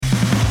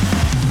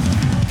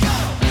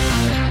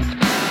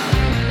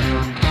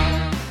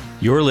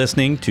You're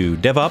listening to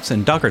DevOps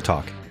and Docker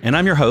Talk, and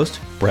I'm your host,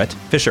 Brett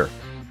Fisher.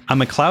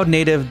 I'm a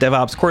cloud-native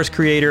DevOps course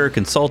creator,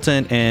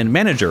 consultant, and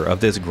manager of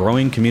this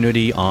growing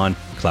community on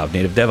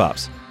cloud-native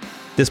DevOps.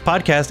 This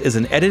podcast is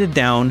an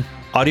edited-down,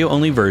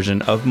 audio-only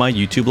version of my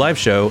YouTube live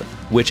show,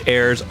 which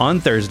airs on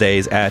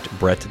Thursdays at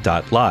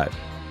brett.live.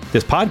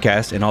 This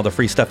podcast and all the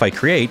free stuff I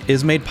create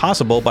is made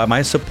possible by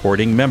my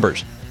supporting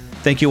members.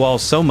 Thank you all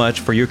so much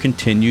for your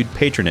continued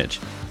patronage.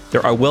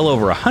 There are well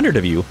over 100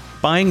 of you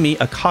buying me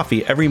a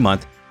coffee every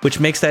month, which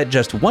makes that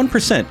just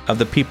 1% of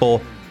the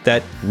people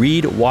that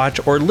read, watch,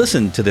 or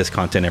listen to this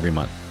content every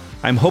month.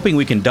 I'm hoping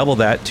we can double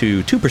that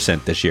to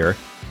 2% this year.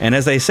 And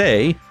as they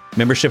say,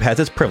 membership has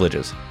its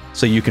privileges.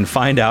 So you can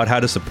find out how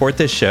to support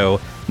this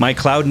show, my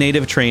cloud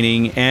native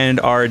training, and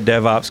our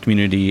DevOps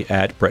community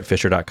at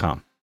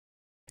brettfisher.com.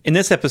 In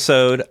this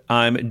episode,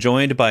 I'm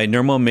joined by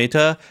Nirmal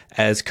Mehta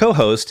as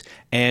co-host,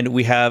 and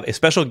we have a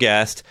special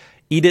guest,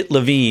 Edith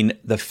Levine,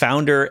 the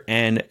founder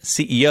and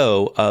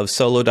CEO of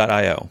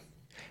Solo.io.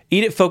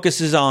 Edith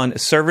focuses on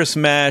service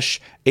mesh,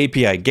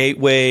 API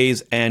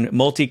gateways, and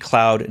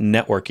multi-cloud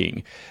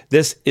networking.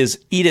 This is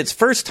Edith's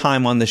first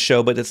time on the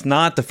show, but it's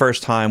not the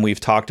first time we've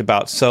talked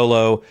about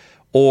Solo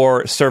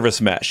or service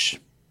mesh.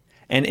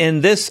 And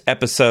in this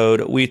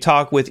episode, we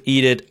talk with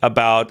Edith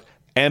about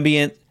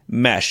Ambient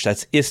Mesh.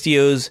 That's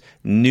Istio's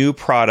new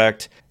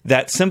product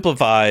that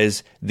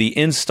simplifies the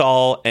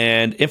install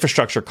and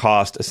infrastructure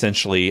cost,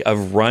 essentially,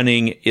 of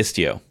running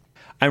Istio.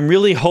 I'm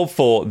really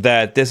hopeful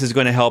that this is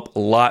going to help a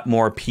lot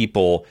more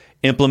people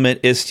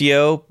implement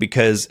Istio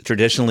because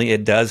traditionally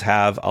it does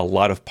have a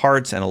lot of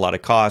parts and a lot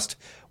of cost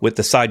with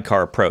the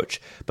sidecar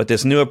approach. But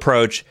this new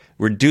approach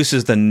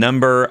reduces the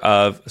number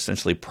of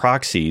essentially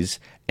proxies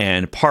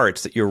and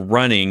parts that you're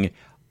running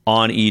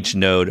on each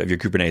node of your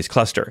Kubernetes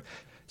cluster.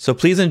 So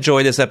please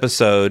enjoy this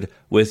episode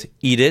with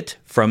Edith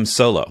from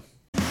Solo.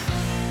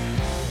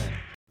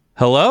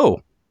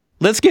 Hello.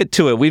 Let's get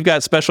to it. We've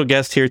got special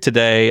guest here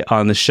today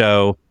on the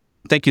show.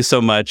 Thank you so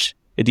much,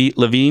 Edith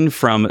Levine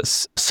from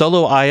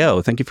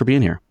Solo.io. Thank you for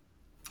being here.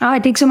 Oh,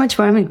 thanks so much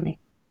for having me.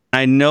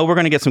 I know we're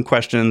going to get some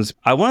questions.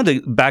 I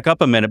wanted to back up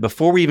a minute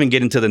before we even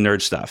get into the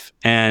nerd stuff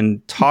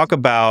and talk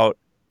about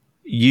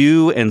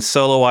you and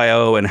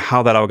Solo.io and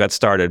how that all got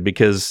started,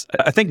 because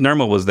I think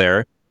Nirmal was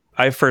there.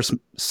 I first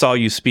saw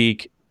you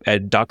speak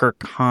at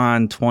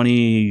DockerCon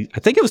I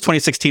think it was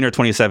 2016 or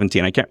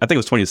 2017. I think it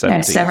was 2017.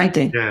 Yeah,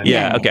 17.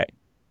 Yeah, okay.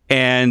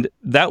 And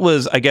that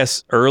was, I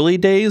guess, early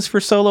days for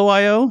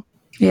Solo.io?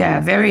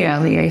 Yeah, very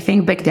early. I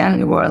think back then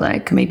we were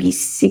like maybe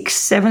 6,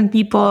 7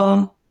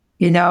 people.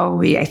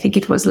 I think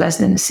it was less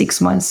than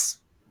 6 months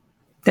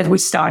that we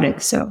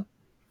started. So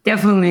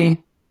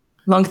definitely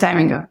long time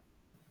ago.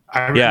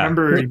 I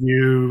remember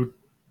you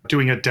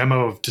doing a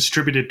demo of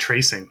distributed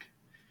tracing.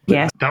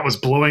 Yeah. That was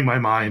blowing my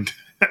mind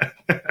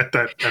at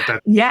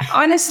that. Yeah,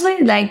 honestly,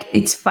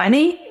 it's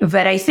funny,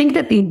 but I think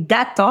that in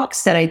that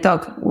talks that I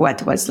talked,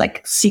 what was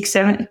like 6,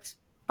 7,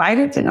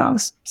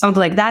 5, something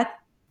like that.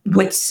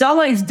 What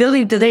Solo is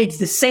building today, it's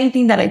the same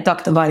thing that I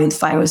talked about in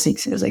 5 or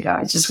 6 years ago.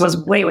 It just was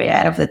way, way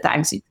ahead of the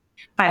time. 5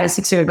 or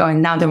 6 years ago,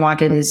 and now the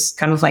market is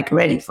kind of like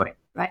ready for it,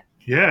 right?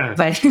 Yeah.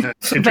 But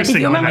if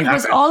you remember, it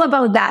was all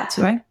about that,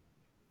 right?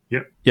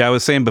 Yep. Yeah, I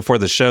was saying before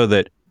the show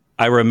that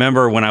I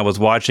remember when I was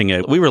watching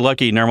it, we were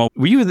lucky, Nirmal.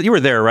 You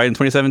were there, right, in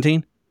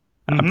 2017?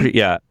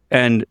 Mm-hmm.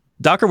 And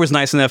Docker was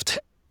nice enough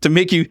to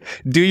make you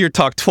do your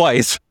talk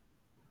twice.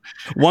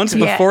 Once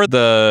before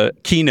the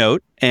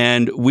keynote,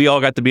 and we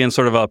all got to be in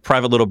sort of a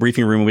private little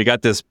briefing room. And we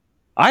got this.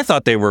 I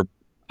thought it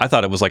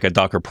was like a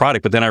Docker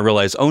product, but then I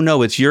realized, oh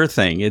no, it's your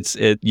thing.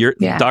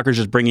 Docker's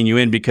just bringing you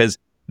in because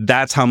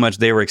that's how much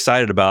they were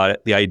excited about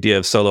it. The idea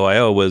of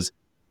Solo.io was,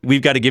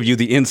 we've got to give you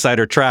the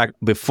insider track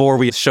before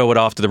we show it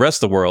off to the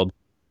rest of the world.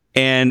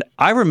 And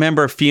I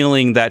remember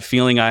feeling that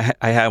feeling I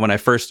had when I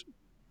first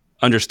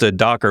understood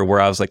Docker, where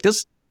I was like,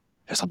 there's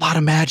a lot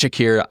of magic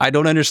here. I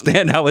don't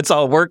understand how it's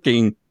all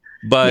working,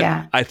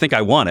 but I think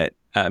I want it.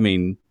 I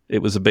mean,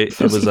 it was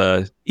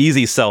a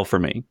easy sell for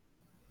me.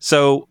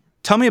 So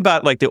tell me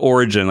about the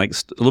origin, a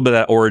little bit of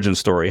that origin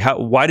story.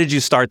 Why did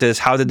you start this?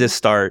 How did this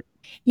start?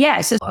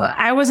 Yeah, so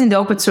I was in the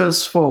open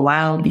source for a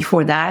while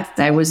before that.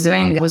 I was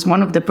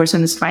one of the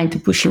persons trying to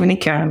push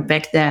Unikernel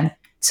back then.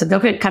 So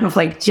Docker kind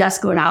of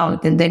just got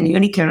out, and then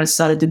Unikernel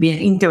started to be an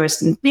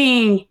interesting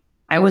thing.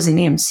 I was in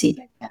EMC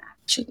back then,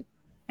 actually.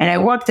 And I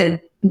worked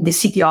at the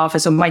city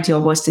office, so my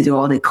job was to do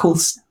all the cool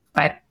stuff,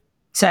 right?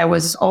 So I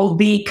was all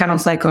big kind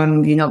of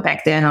on,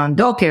 back then on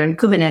Docker and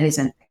Kubernetes,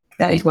 and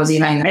that it was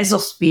even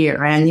Mesosphere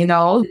and,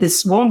 the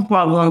swarm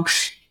problem.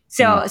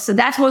 So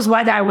that was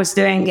what I was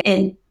doing.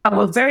 And I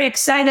was very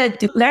excited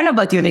to learn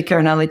about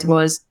Unikernel. It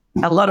was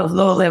a lot of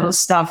low-level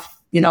stuff,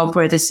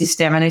 for the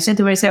system. And I said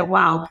to myself,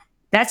 wow,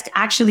 that's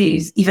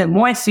actually even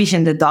more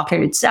efficient than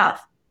Docker itself.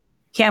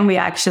 Can we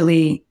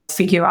actually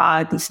figure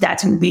out if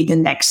that will be the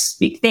next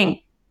big thing?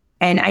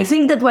 And I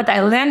think that what I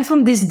learned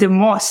from this the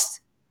most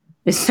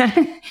is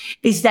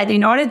that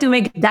in order to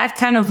make that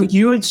kind of a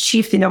huge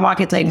shift in the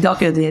market like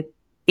Docker did,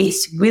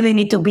 it's really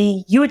need to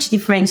be huge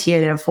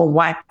differentiator for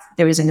what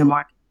there is in the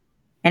market.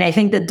 And I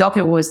think that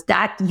Docker was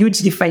that huge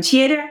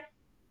differentiator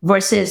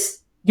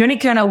versus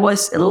Unikernel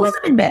was a little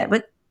bit better,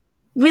 but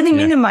really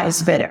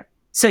minimized better.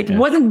 So it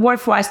wasn't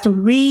worth for us to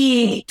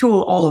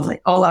retool all of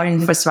it, all our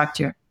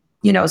infrastructure.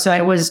 So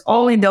I was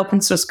all in the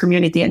open source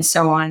community and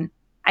so on.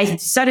 I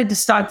decided to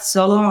start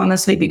solo,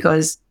 honestly,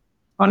 because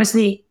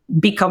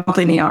big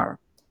company are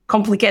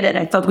complicated.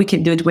 I thought we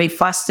can do it way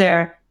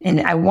faster.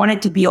 And I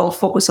wanted to be all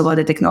focused about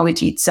the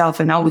technology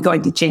itself and how we're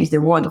going to change the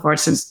world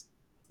versus,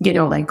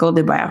 like all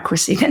the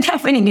bureaucracy that's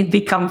happening in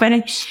big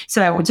companies.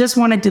 So I just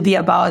wanted to be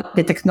about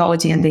the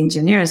technology and the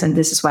engineers. And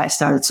this is why I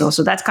started solo.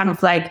 So that's kind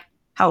of like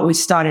how we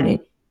started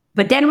it.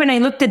 But then when I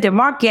looked at the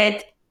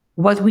market,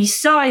 what we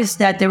saw is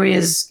that there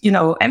is,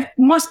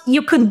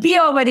 you could be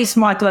already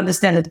smart to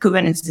understand that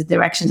Kubernetes is the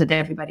direction that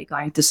everybody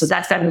going to. So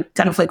that's kind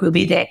of like will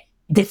be the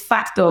de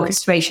facto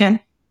orchestration.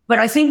 But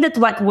I think that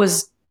what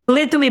was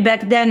clear to me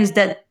back then is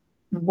that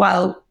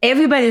while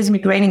everybody is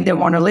migrating their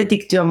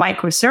monolithic to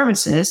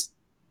microservices,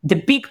 the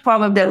big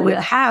problem that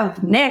we'll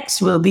have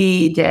next will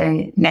be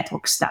the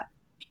network stack.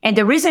 And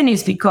the reason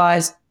is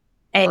because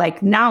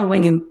like now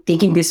when you're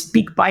taking this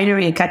big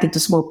binary and cut it into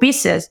small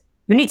pieces,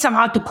 you need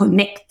somehow to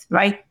connect,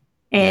 right?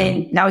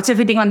 And now it's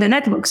everything on the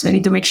network. So you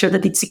need to make sure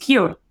that it's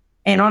secure.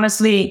 And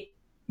honestly,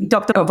 we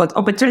talked about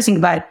open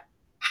tracing, but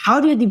how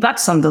do you debug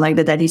something like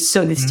that is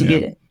so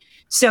distributed?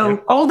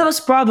 So all those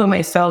problems,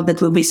 I felt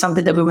that will be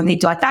something that we will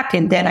need to attack.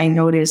 And then I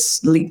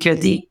noticed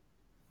Linkerd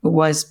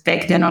was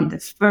back then on the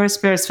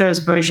first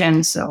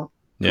version. So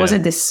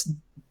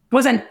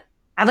it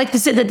I like to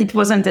say that it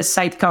wasn't a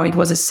sidecar, it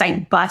was a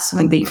side bus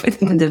when they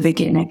put it in the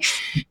beginning.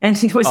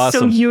 And it was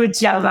so huge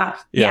Java.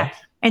 Yeah.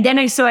 And then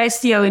I saw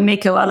Istio and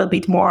make a little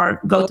bit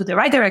more, go to the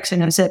right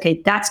direction and say,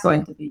 okay, that's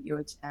going to be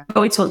huge.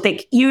 So it will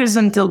take years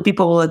until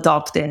people will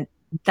adopt it.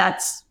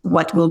 That's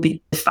what will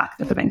be the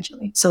factor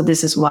eventually. So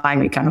this is why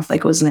we kind of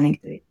like was leaning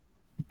to it.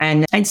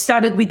 And I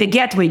started with the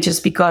gateway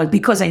just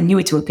because I knew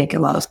it would take a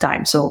lot of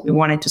time. So we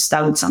wanted to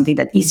start with something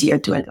that's easier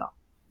to adopt.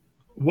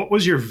 What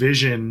was your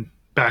vision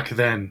back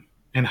then?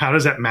 And how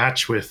does that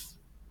match with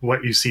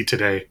what you see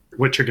today,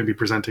 what you're going to be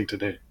presenting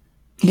today?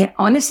 Yeah,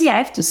 honestly, I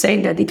have to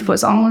say that it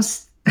was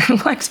almost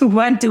like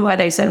one to what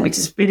I said, which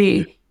is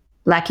pretty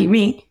lucky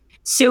me.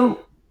 So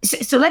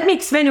let me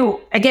explain you,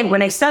 again,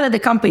 when I started the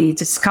company,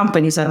 it's a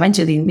company, so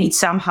eventually you need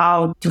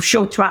somehow to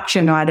show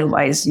traction or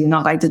otherwise you're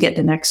not going to get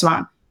the next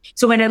one.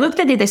 So when I looked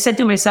at it, I said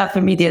to myself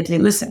immediately,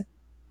 listen,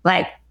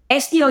 like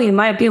SEO, in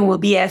my opinion, will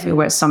be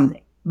everywhere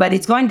someday, but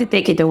it's going to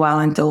take it a while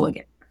until we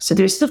get there. So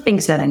there's two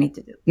things that I need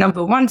to do.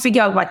 Number one,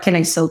 figure out what can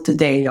I sell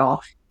today or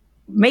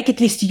make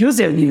at least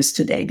user use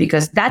today,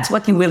 because that's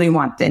what you really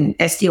want. And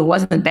SEO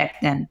wasn't back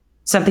then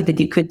something that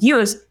you could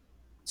use.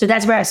 So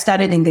that's where I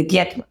started in the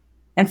gateway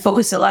and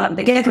focused a lot on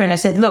the gateway. And I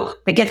said,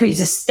 look, the gateway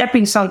is a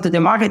stepping stone to the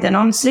market. And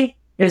honestly,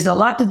 there's a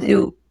lot to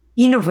do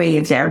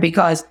innovative there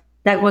because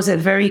that was a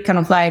very kind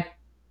of like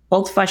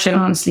old-fashioned,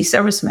 honestly,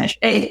 service mesh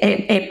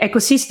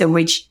ecosystem,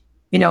 which,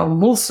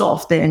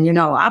 MuleSoft and,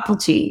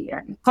 Apogee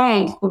and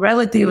Kong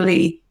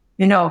relatively,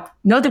 not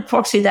the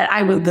proxy that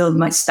I will build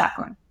my stack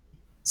on.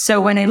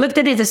 So when I looked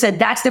at it, I said,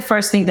 that's the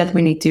first thing that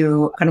we need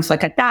to kind of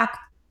like attack.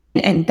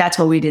 And that's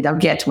what we did, our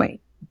gateway.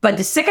 But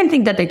the second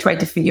thing that I tried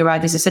to figure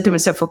out is I said to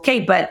myself, okay,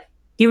 but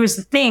here's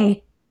the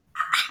thing.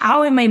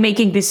 How am I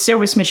making this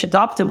service mesh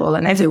adoptable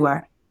and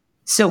everywhere?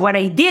 So what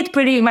I did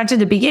pretty much at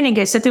the beginning,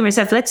 I said to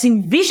myself, let's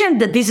envision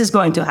that this is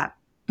going to happen.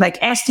 Like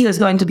Istio is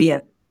going to be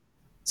it.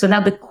 So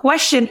now the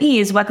question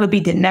is, what will be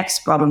the next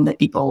problem that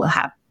people will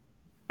have?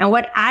 And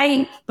what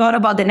I thought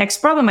about the next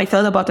problem, I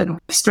thought about an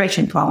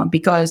orchestration problem,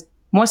 because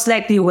most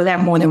likely you will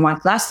have more than one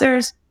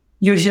clusters.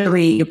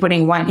 Usually you're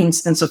putting one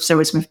instance of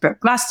service mesh per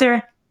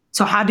cluster.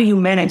 So how do you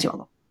manage all of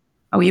them?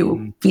 Are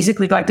you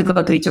physically going to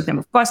go to each of them?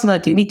 Of course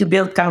not. You need to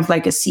build kind of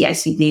like a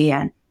CI/CD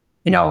and,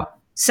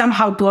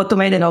 somehow to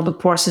automate all the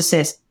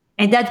processes.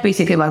 And that's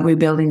basically what we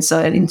built in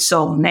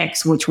Solve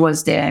next, which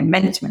was the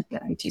management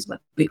plane, which is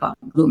what we call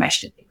Blue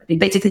Mesh today. But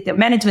basically the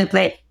management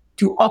plane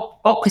to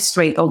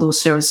orchestrate all those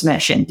service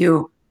mesh and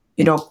do,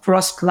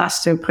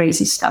 cross-cluster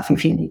crazy stuff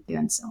if you need to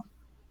and so on.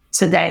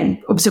 So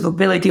then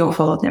observability of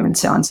all of them and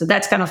so on. So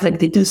that's kind of like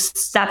the two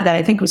stuff that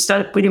I think we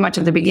started pretty much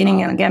at the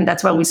beginning. And again,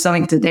 that's what we're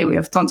selling today. We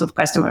have tons of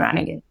customers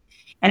running it.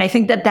 And I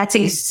think that that's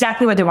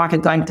exactly what the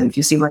market going to, if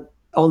you see what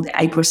all the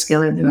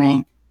hyperscalers are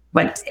doing,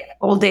 but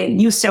all the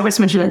new service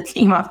mesh that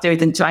came after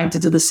it and trying to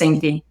do the same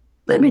thing.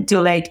 A little bit too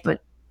late,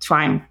 but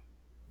trying.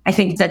 I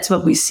think that's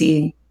what we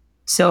see.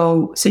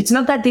 So it's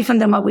not that different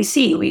than what we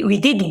see. We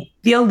did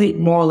build it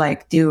more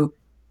like to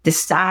the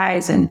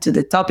size and to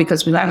the top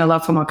because we learn a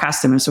lot from our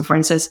customers. So for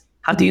instance,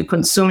 how do you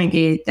consuming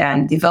it,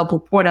 and developer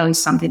portal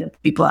is something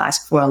that people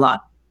ask for a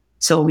lot.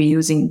 So we're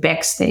using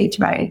Backstage,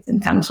 right?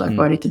 And kind of like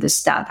brought it to the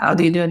stack. How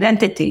do you do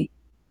identity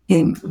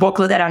in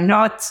workloads that are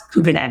not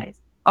Kubernetes?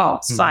 Oh,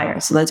 Spire.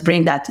 So let's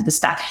bring that to the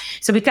stack.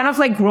 So we're kind of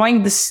like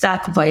growing the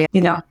stack by,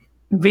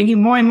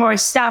 bringing more and more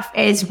stuff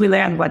as we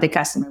learn what the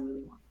customer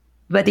really wants.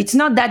 But it's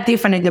not that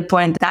different at the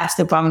point. That's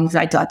the problem.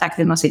 Try to attack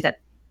them and say that,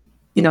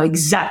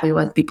 exactly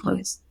what people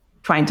is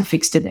trying to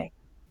fix today.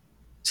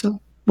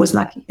 So was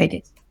lucky I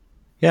did.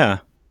 Yeah.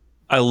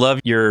 I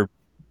love your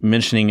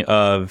mentioning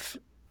of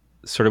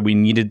sort of we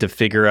needed to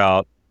figure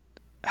out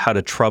how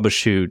to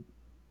troubleshoot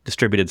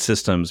distributed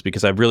systems,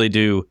 because I really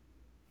do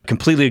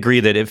completely agree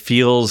that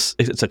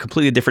it's a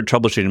completely different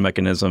troubleshooting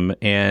mechanism.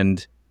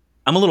 And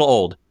I'm a little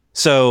old.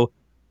 So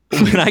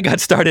when I got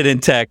started in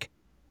tech,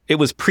 it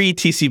was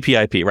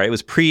pre-TCP/IP, right? It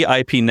was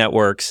pre-IP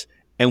networks,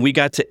 and we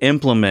got to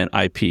implement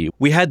IP.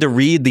 We had to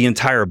read the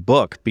entire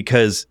book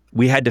because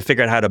we had to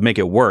figure out how to make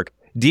it work.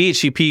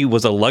 DHCP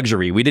was a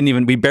luxury. We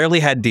barely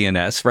had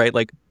DNS, right?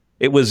 Like,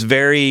 it was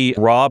very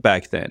raw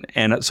back then.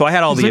 And so I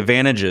had all the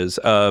advantages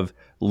of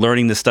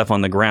learning this stuff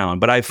on the ground.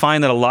 But I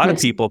find that a lot of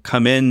people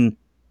come in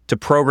to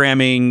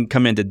programming,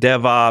 come into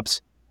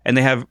DevOps, and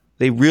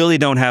they really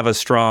don't have a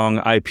strong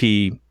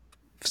IP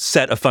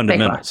set of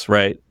fundamentals,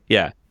 right?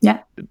 Yeah. Yeah.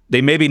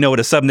 They maybe know what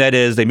a subnet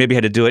is. They maybe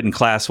had to do it in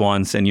class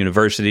once in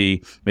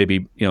university.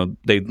 Maybe,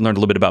 they learned a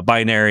little bit about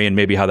binary and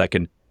maybe how that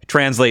can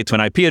translate to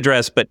an IP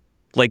address, but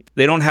like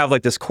they don't have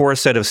like this core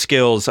set of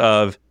skills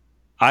of,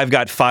 I've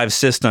got 5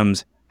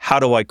 systems. How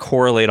do I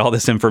correlate all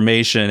this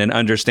information and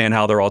understand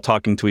how they're all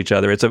talking to each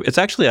other? It's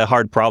actually a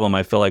hard problem.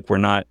 I feel like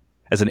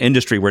as an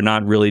industry, we're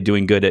not really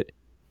doing good at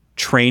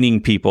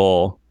training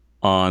people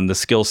on the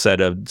skill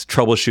set of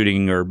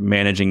troubleshooting or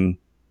managing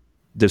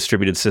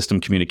distributed system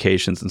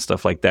communications and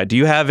stuff like that. Do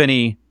you have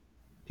any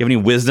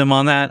wisdom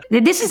on that?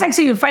 This is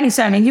actually funny,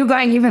 Simon. You're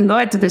going even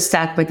lower to the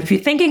stack, but if you're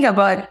thinking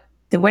about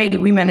the way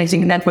that we're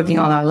managing networking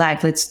all our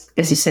life, let's,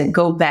 as you said,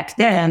 go back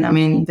then. I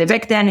mean,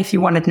 back then, if you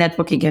wanted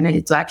networking, you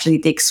needed to actually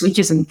take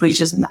switches and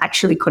bridges and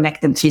actually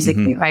connect them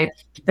physically, right?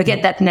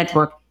 Forget that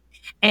network.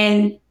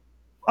 And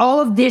all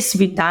of this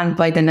be done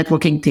by the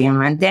networking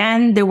team. And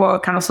then there were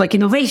kind of like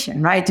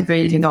innovation, right?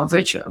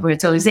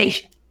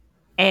 Virtualization.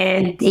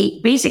 And they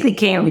basically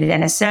came with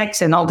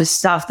NSX and all this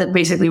stuff that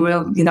basically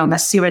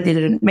Nasira did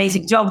an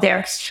amazing job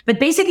there. But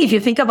basically, if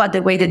you think about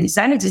the way they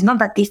designed it, it's not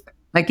that different.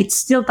 Like, it's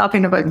still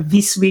talking about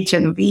vSwitch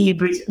and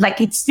vBridge. Like,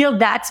 it's still,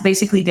 that's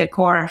basically the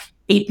core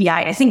API.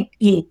 I think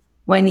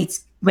when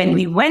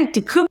we went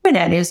to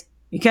Kubernetes,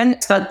 you can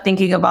start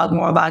thinking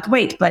more about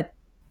weight, but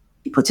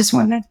people just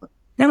want network.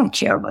 They don't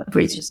care about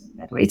bridges and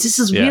networks. This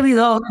is really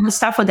low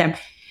stuff for them.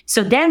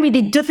 So then we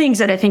did 2 things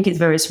that I think is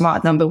very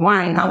smart. Number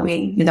one, how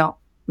we,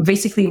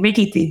 basically make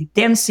it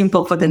damn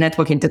simple for the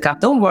networking to come.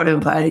 Don't worry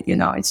about it.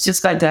 It's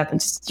just going to happen.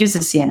 Just use the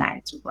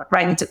CNI to work,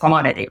 right? It's a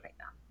commodity right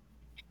now.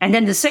 And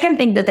then the second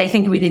thing that I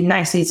think we did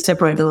nicely is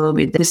separate a little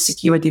bit the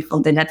security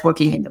from the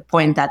networking, in the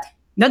point that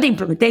not the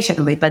implementation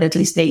of it, but at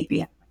least the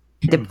API,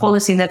 the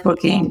policy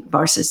networking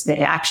versus the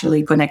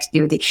actually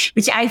connectivity,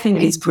 which I think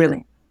is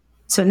brilliant.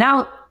 So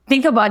now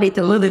think about it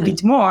a little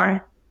bit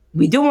more.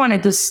 We do want to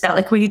do stuff.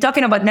 Like, when you're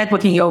talking about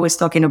networking, you're always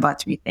talking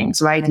about 3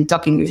 things, right? You're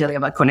talking usually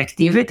about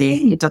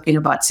connectivity, you're talking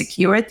about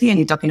security, and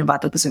you're talking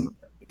about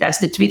observability. That's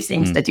the 3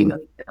 things that you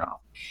really need to know.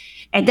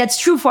 And that's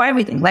true for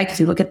everything. Like, if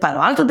you look at Palo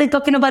Alto, they're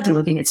talking about, you're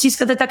looking at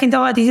Cisco, they're talking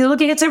about, if you're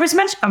looking at service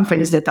mesh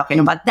companies, they're talking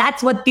about.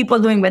 That's what people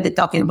are doing when they're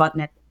talking about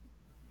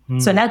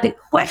networking. So now the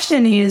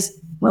question is,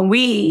 when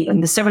we, in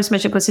the service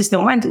mesh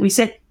ecosystem went, we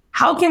said,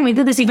 how can we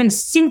do this even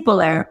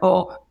simpler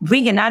or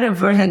bring another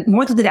version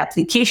more to the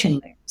application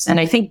layers? And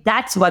I think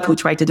that's what we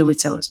try to do with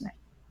service mesh.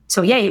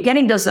 So yeah, you're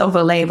getting those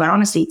overlay, but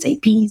honestly, it's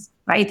APs,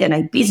 right? And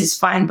IPs is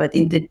fine, but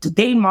in the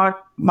today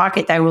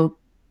market, I will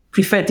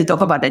prefer to talk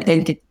about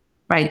identity,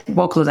 right?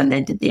 Workload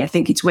identity. I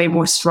think it's way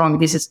more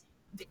strong.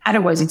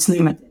 Otherwise it's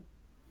limited.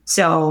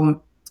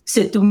 So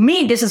to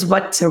me, this is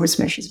what service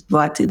mesh is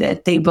brought to the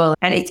table.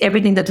 And it's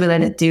everything that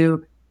related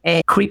to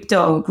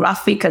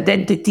cryptographic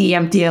identity,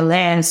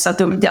 MTLN. So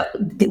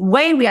the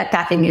way we are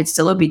attacking it's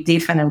a little bit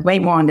different and way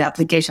more on the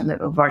application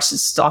level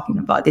versus talking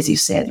about, as you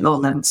said,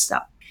 low-level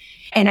stuff.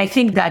 And I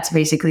think that's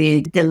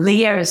basically the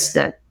layers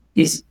that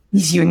is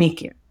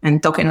unique here,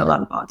 and talking a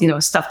lot about,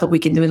 stuff that we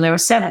can do in layer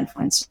 7,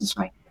 for instance,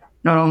 right?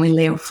 Not only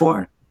layer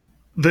 4.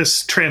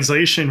 This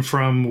translation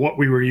from what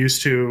we were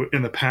used to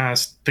in the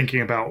past, thinking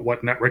about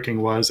what networking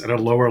was at a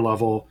lower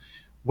level,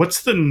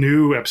 what's the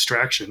new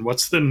abstraction?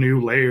 What's the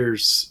new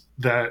layers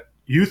that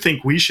you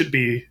think we should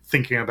be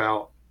thinking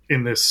about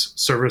in this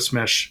service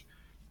mesh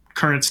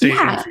current state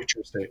and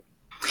future state?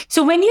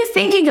 So when you're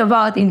thinking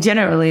about in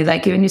generally,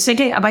 like when you're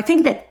thinking, I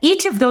think that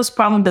each of those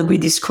problems that we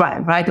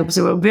described, right?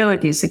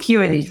 Observability,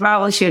 security,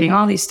 troubleshooting,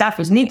 all these stuff,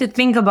 is need to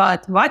think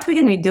about what we're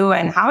going to do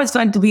and how it's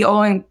going to be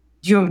all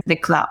during the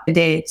cloud, the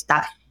day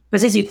stuff.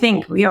 Because as you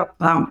think, we are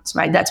plumbers,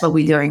 right? That's what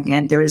we're doing.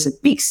 And there is a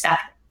big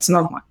stack. It's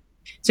not one.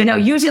 So now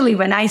usually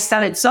when I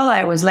started Solar,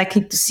 I was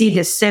lucky to see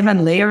the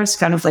 7 layers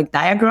kind of like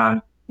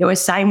diagram. There was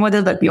sign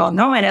model that we all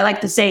know. And I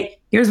like to say,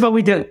 here's what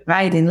we do,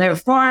 right? In layer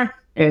 4,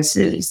 there's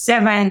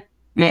 7,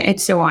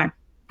 and so on.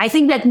 I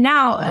think that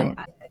now,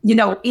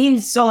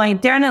 in Solar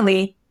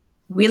internally,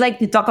 we like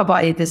to talk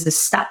about it as the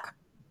stack,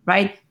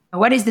 right?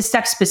 What is the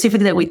stack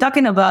specifically that we're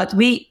talking about?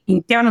 We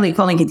internally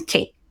calling it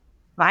cake,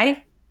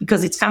 right?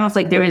 Because it's kind of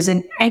like there is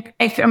an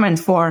increment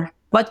for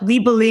what we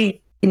believe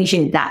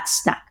initially that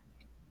stack.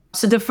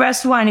 So the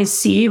first one is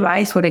C,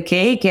 right, for the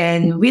cake.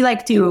 And we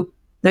like to,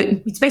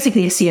 it's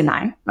basically a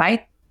CNI,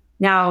 right?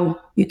 Now,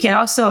 you can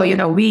also,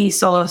 we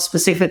Solo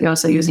specifically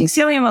also using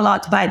Cilium a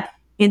lot, but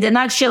in the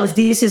nutshell,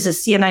 this is a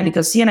CNI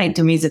because CNI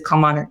to me is a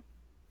commodity.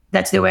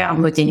 That's the way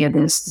I'm looking at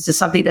this. This is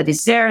something that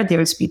is there.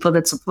 There's people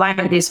that supply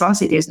this.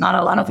 Honestly, there's not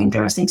a lot of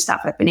interesting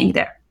stuff happening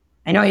there.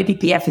 I know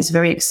eBPF is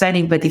very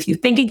exciting, but if you're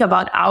thinking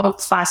about how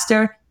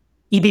faster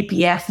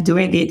eBPF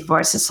doing it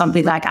versus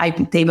something like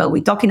IP table,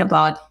 we're talking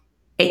about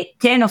a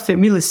 10 of a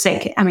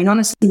millisecond. I mean,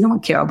 honestly, no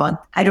one care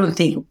about, I don't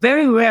think,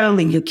 very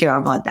rarely you care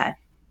about that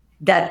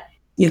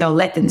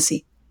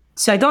latency.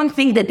 So I don't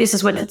think that this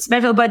is what it's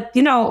measured, but,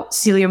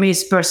 Cilium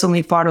is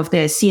personally part of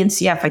the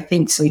CNCF, I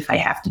think. So if I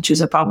have to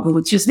choose, I probably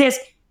would choose this.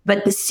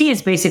 But the C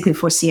is basically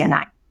for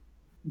CNI.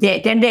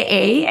 Then the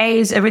A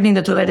is everything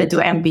that's related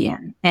to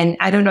Ambient. And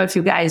I don't know if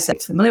you guys are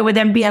familiar with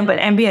Ambient, but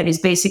Ambient is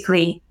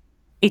basically,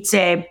 it's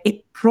a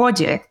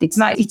project. It's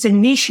an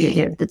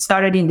initiative that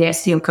started in the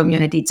Istio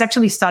community. It's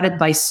actually started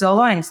by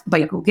Solo and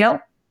by Google.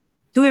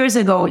 2 years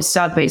ago, we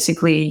started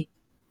basically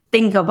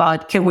think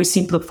about, can we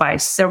simplify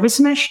service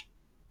mesh?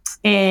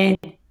 And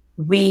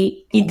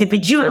we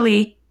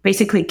individually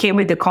basically came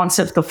with the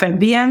concept of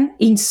Ambient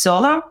in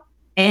Solo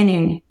and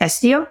in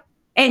Istio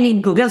and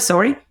in Google,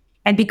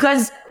 And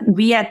because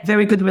we had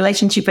very good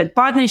relationship and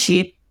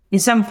partnership, at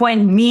some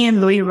point, me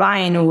and Louis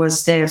Ryan, who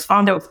was the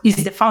founder of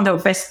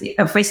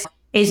Istio,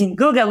 is in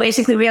Google,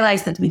 basically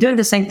realized that we're doing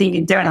the same thing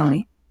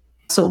internally.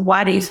 So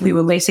what if we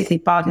will basically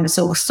partner?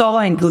 So Solo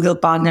and Google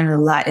partnered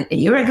a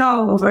year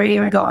ago,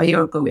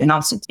 we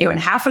announced it a year and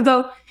a half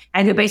ago.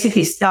 And we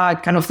basically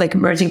start kind of like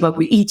merging what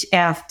we each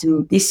have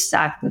to this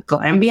stack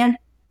called Ambient.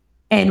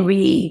 And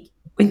we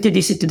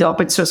introduce it to the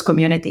open source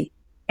community.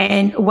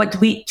 And what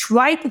we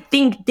try to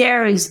think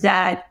there is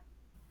that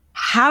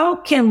how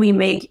can we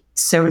make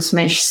service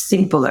mesh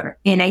simpler?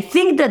 And I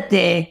think that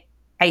the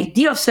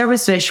idea of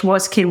service mesh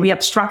was, can we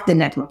abstract the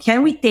network?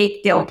 Can we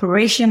take the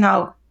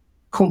operational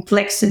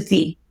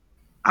complexity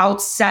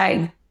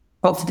outside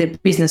of the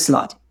business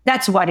logic?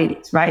 That's what it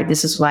is, right?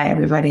 This is why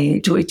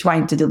everybody is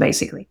trying to do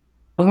basically.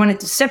 We wanted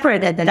to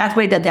separate it that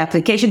way that the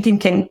application team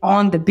can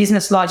own the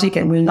business logic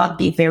and will not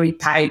be very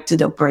tied to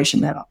the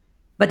operation level.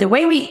 But the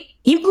way we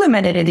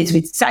implemented it is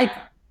with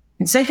Sidecar.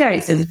 And Sidecar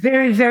is a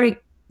very, very,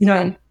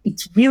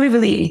 it's really,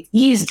 really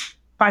easy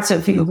parts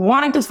of it. If you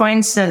wanted to, for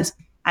instance,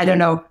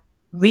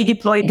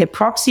 redeploy the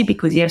proxy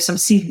because you have some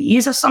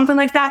CVEs or something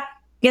like that,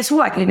 guess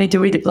what? You need to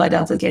redeploy the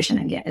application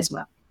again as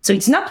well. So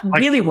it's not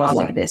really well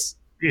like this.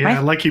 Yeah,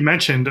 right? Like you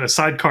mentioned, a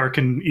sidecar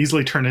can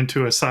easily turn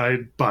into a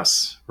side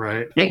bus,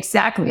 right?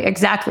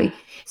 Exactly.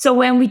 So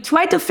when we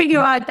tried to figure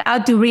out how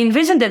to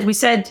re-envision that, we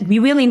said we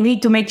really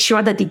need to make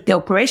sure that the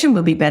operation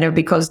will be better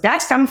because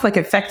that's kind of like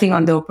affecting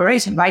on the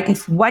operation, right?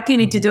 If what you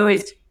need to do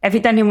is every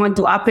time you want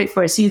to upgrade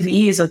for a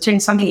CVEs or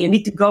change something, you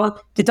need to go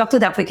to talk to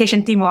the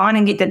application team or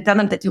owning it and tell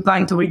them that you're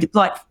going to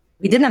redeploy.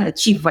 We didn't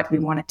achieve what we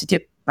wanted to do,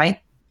 right?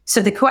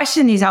 So the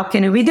question is, how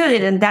can we do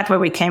it? And that's where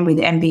we came with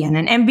Ambient.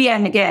 And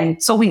Ambient, again,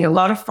 solving a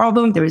lot of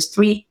problems. There is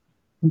 3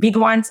 big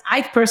ones.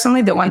 I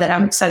personally, the one that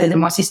I'm excited the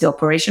most is the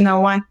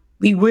operational one.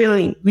 We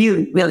really,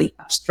 really, really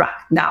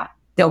abstract now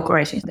the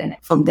operations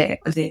from there.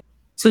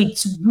 So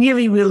it's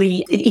really,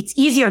 really, it's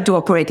easier to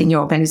operate in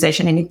your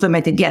organization and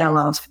implement and get a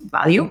lot of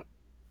value.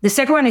 The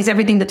second one is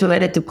everything that's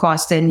related to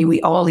cost. And we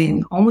all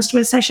in almost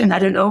recession. I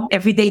don't know.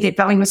 Every day they're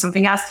telling me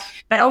something else.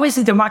 But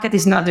obviously the market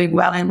is not doing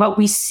well. And what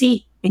we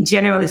see in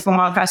general from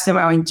our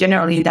customer or in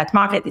general in that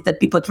market is that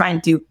people are trying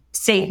to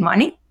save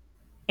money.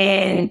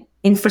 And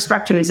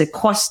infrastructure is a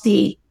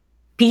costly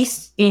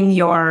piece in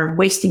your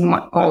wasting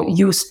money or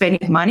you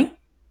spending money.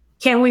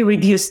 Can we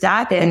reduce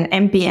that? And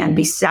Ambient,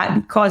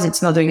 because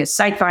it's not doing a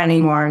sidecar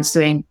anymore, it's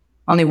doing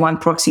only one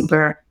proxy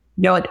per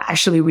node,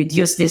 actually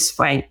reduce this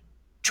by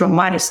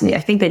tremendously. I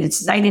think that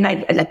it's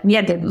 99, like we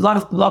had a lot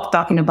of blog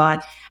talking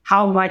about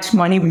how much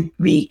money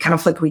we kind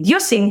of like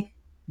reducing,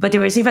 but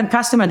there was even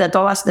customer that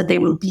told us that they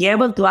will be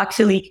able to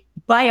actually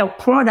buy a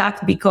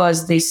product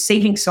because they're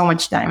saving so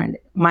much time and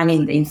money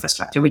in the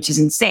infrastructure, which is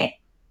insane,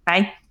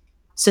 right?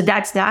 So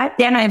that's that.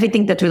 Then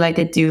everything that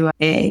related to,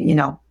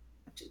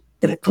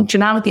 the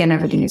functionality and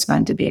everything is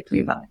going to be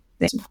equivalent.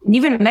 And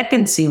even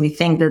latency, we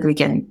think that we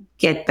can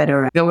get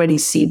better. We already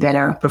see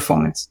better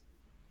performance.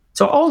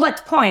 So all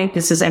that point,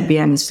 this is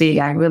Ambient.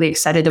 I'm really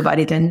excited about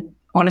it. And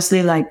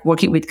honestly, like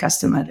working with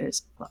customers,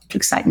 there's a lot of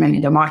excitement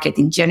in the market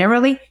in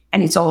generally.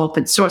 And it's all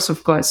open source,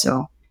 of course.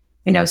 So,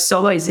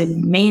 Solo is the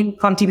main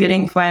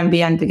contributing for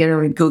Ambient together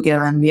with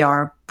Google. And we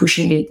are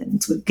pushing it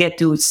and to get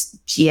to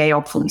GA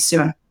hopefully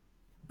soon.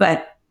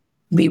 But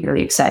we're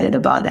really excited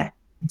about that.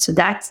 So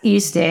that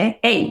is the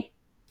A.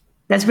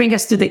 Let's bring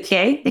us to the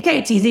K. The K,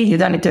 it's easy. You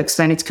don't need to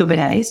explain. It's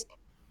Kubernetes.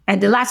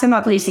 And the last but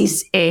not least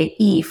is a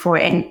E for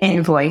an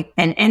Envoy.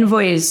 And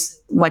Envoy is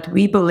what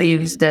we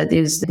believe that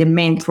is the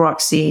main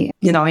proxy,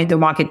 in the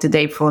market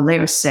today for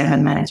layer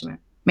 7 management,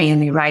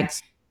 mainly, right?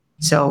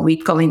 So we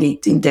calling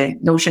it in the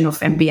notion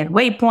of Ambient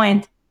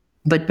waypoint,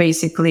 but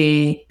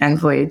basically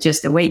Envoy,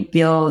 just the way it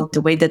built,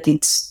 the way that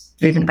it's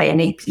driven by an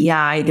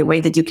API, the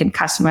way that you can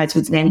customize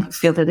with an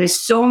filter. There's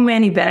so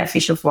many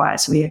beneficial for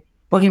us. We're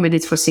working with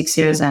it for 6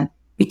 years and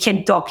we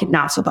can't talk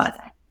enough about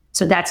that.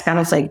 So that's kind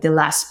of like the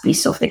last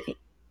piece of the cake,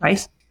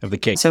 right? Of the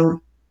cake.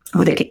 So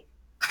of the cake.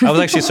 I was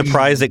actually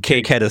surprised that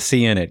cake had a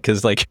C in it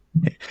because, like,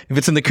 if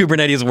it's in the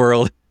Kubernetes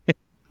world,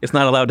 it's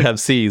not allowed to have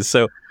C's.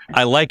 So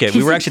I like it.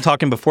 We were actually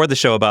talking before the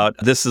show about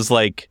this is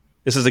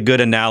a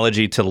good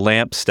analogy to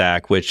LAMP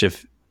stack, which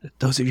if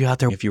those of you out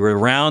there, if you were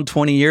around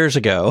 20 years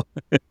ago,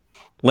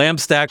 LAMP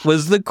stack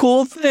was the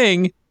cool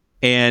thing.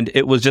 And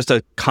it was just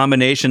a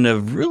combination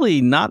of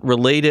really not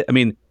related. I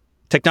mean,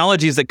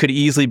 technologies that could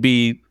easily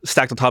be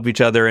stacked on top of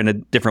each other in a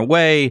different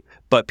way,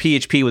 but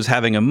PHP was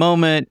having a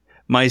moment.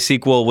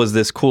 MySQL was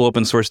this cool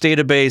open source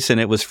database, and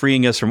it was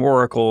freeing us from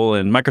Oracle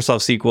and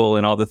Microsoft SQL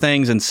and all the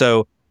things.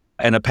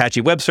 And Apache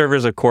web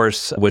servers, of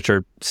course, which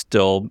are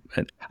still,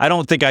 I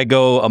don't think I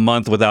go a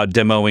month without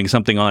demoing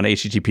something on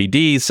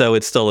HTTPD, so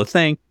it's still a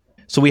thing.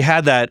 So we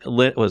had that,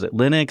 was it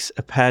Linux,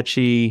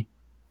 Apache,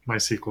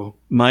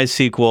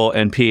 MySQL,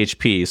 and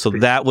PHP. So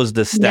that was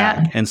the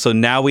stack. Yeah. And so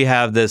now we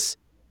have this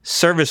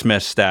service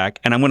mesh stack,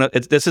 and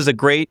this is a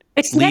great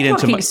lead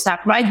into networking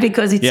stack, right?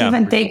 Because it's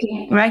even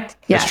taking, right?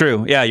 Yeah. It's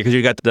true. Yeah, because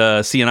you got the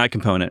CNI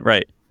component,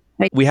 right?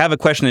 We have a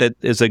question that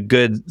is a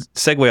good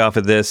segue off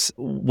of this.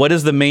 What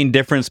is the main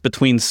difference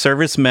between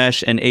service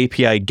mesh and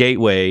API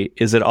gateway?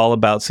 Is it all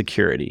about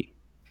security?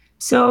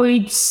 So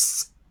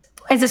it's,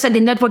 as I said,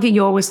 in networking,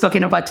 you're always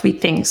talking about three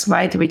things,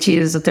 right? Which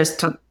is there's,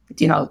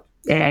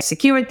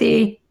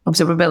 security,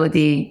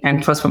 observability,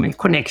 and transforming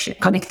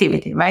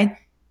connectivity, right?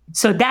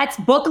 So that's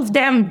both of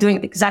them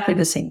doing exactly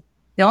the same.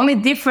 The only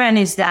difference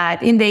is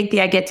that in the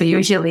API gateway,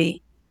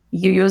 usually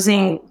you're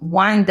using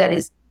one that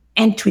is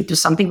entry to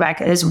something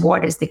like as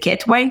word as the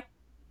gateway.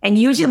 And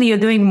usually you're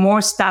doing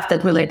more stuff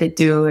that related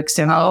to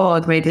external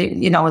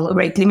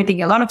rate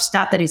limiting, a lot of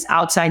stuff that is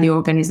outside your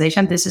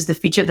organization. This is the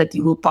feature that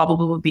you will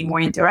probably be more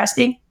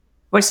interesting.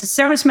 Whereas the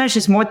service mesh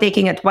is more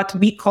taking at what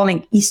we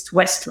calling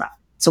east-west traffic.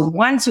 So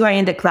once you are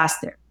in the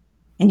cluster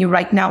and you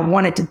right now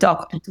wanted to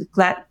talk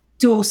to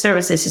two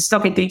services is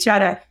talking to each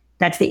other,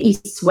 that's the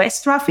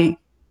east-west traffic.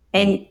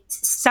 And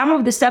some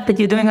of the stuff that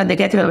you're doing on the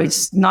gateway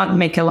does not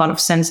make a lot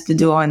of sense to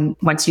do on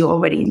once you're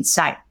already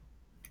inside.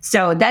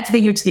 So that's the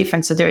huge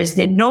difference. So there is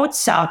the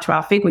north-south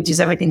traffic, which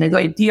is everything that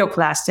goes to your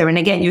cluster. And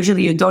again,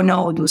 usually you don't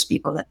know who those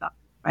people that are,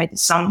 right?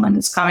 Someone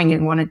is coming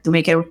and wanted to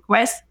make a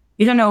request.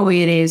 You don't know who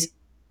it is.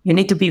 You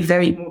need to be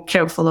very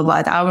careful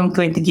about how I'm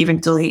going to give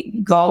him to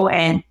go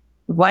and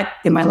what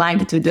am I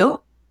likely to do.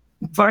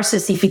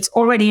 Versus if it's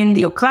already in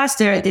your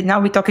cluster, then now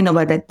we're talking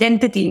about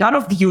identity, not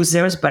of the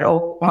users, but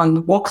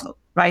on workload,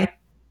 right?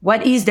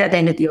 What is the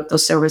identity of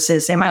those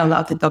services? Am I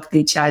allowed to talk to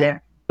each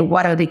other?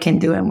 What are they can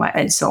do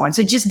and so on.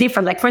 So just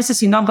different. Like, for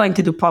instance, you're not going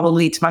to do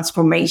probably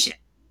transformation,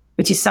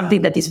 which is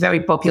something that is very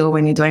popular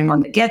when you're doing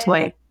on the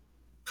gateway.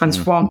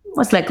 Transform,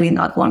 most likely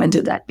not want to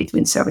do that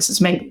between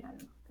services, maybe.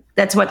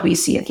 That's what we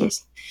see at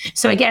least.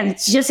 So again,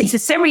 it's the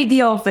same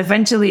idea of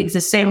eventually it's the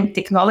same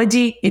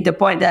technology at the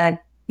point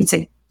that it's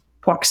a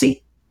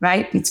proxy,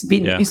 right? It's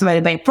been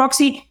implemented by a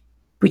proxy,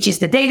 which is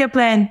the data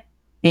plane,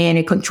 and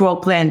a control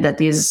plane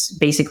that is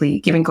basically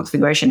giving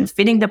configuration and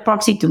fitting the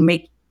proxy to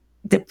make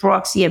the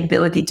proxy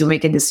ability to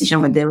make a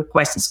decision when the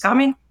request is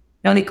coming.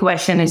 The only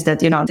question is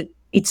that,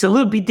 it's a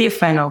little bit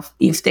different of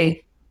if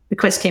the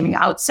request coming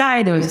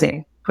outside or if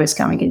the request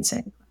coming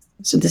inside.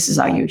 So this is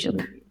how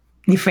usually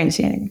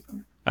differentiating.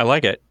 I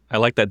like it. I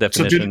like that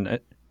definition.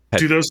 So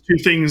do those two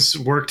things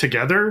work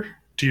together?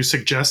 Do you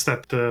suggest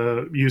that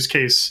the use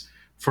case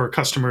for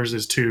customers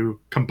is to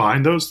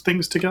combine those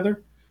things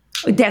together?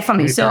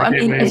 Definitely. So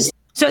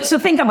so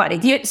think about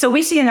it. So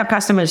we see in our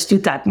customers two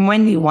types.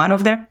 Mainly one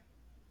of them,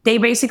 they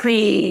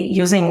basically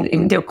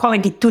they're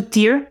calling it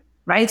two-tier,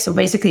 right? So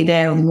basically they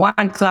have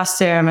one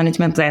cluster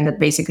management plan that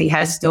basically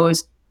has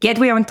those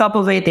gateway on top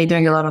of it. They're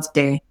doing a lot of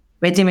the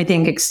rate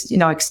limiting,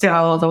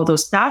 external, all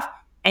those stuff.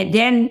 And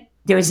then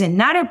there's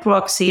another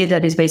proxy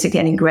that is basically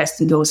an ingress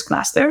to those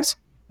clusters,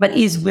 but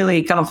is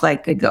really kind of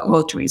like a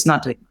rotary. It's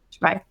not doing much,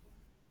 right?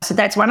 So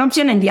that's one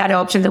option. And the other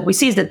option that we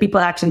see is that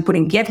people are actually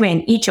putting gateway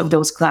in each of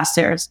those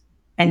clusters.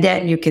 And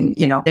then you can,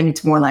 then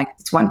it's more like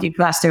it's one big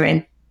cluster.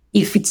 And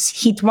if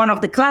it's hit one of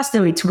the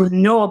cluster, it will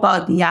know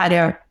about the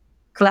other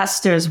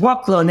cluster's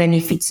workload. And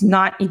if it's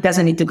not, it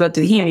doesn't need to go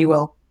to him. It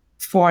will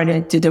forward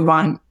it to the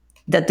one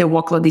that the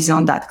workload is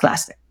on that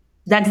cluster.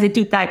 That's the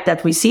two types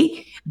that we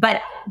see.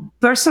 But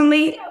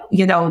personally,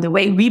 the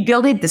way we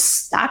build it,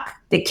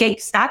 the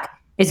cake stack,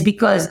 is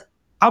because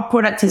our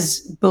product is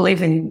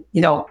believe in,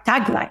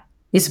 tagline.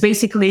 It's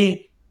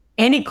basically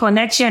any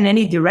connection,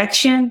 any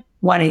direction,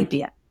 one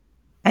API.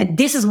 And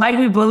this is why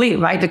we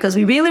believe, right? Because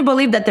we really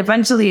believe that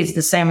eventually it's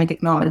the same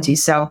technology.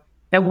 So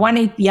the one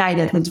API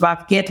that would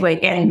drop gateway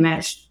and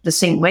mesh the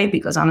same way,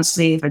 because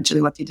honestly,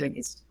 eventually what you're doing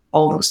is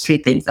all those three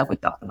things that we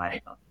talked about.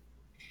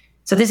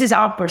 So this is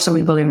our person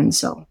we believe in.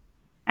 So,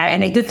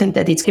 and I do think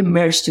that it's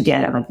merged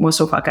together. Like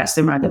most of our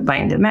customers that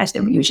buying the mesh,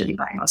 they're usually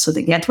buying also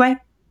the gateway,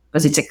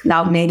 because it's a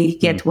cloud native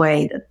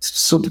gateway that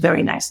suits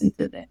very nice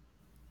into the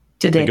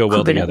they go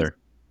well together.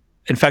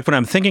 In fact, when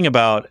I'm thinking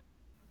about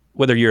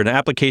whether you're an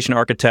application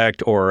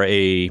architect or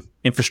a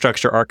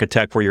infrastructure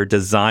architect where you're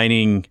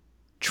designing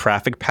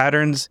traffic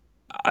patterns,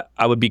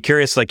 I would be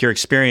curious, like your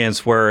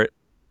experience where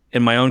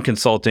in my own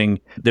consulting,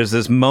 there's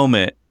this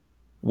moment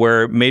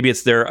where maybe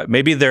it's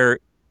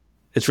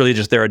really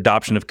just their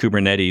adoption of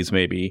Kubernetes,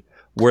 maybe,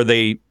 where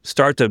they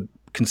start to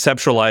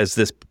conceptualize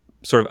this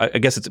sort of, I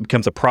guess it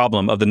becomes a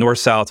problem of the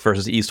north-south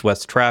versus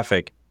east-west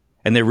traffic.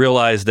 And they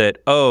realize that,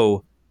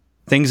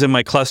 things in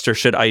my cluster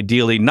should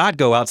ideally not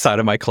go outside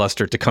of my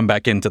cluster to come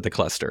back into the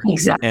cluster.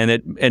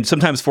 Exactly. And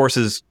sometimes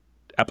forces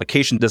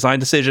application design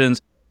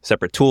decisions,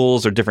 separate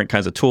tools or different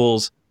kinds of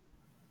tools.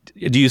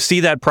 Do you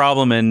see that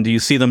problem, and do you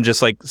see them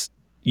just like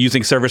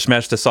using service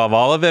mesh to solve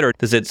all of it, or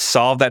does it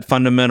solve that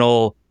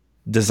fundamental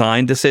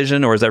design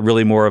decision, or is that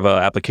really more of an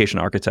application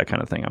architect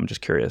kind of thing? I'm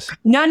just curious.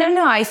 No.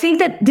 I think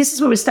that this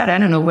is where we started. I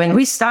don't know when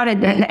we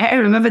started, and I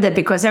remember that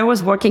because I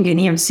was working in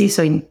EMC,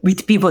 so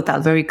with Pivotal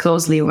very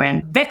closely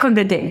when back on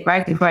the day,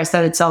 right before I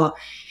started solo.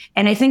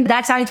 And I think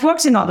that's how it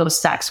works in all those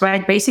stacks,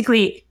 right?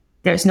 Basically,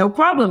 there's no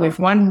problem if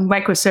one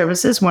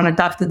microservices want to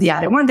talk to the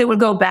other one, they will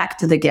go back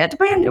to the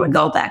gateway and they will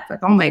go back. But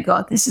oh my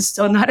God, this is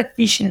so not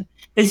efficient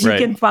as you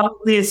can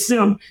probably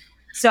assume.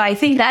 So I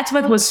think that's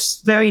what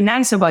was very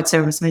nice about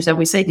service mesh, that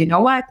we said, you know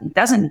what, it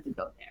doesn't need to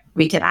go there.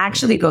 We can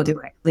actually go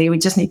directly. We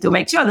just need to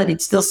make sure that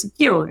it's still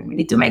secure. And we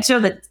need to make sure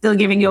that it's still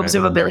giving you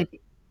observability.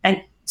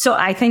 And so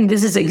I think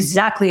this is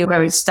exactly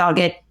where it's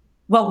target.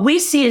 What we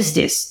see is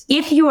this.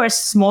 If you are a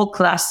small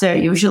cluster,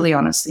 usually,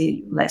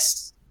 honestly,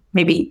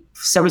 maybe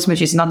service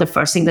mesh is not the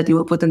first thing that you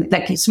will put in.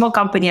 Like a small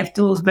company have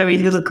tools, very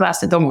little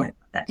cluster, don't worry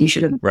about that. You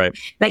shouldn't. Right.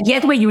 Like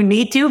yet where you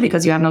need to,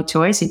 because you have no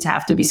choice, it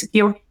have to be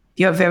secure. If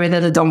you have very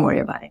little, don't worry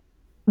about it.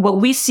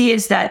 What we see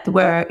is that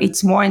where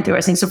it's more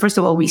interesting. So first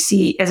of all, we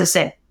see, as I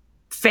said,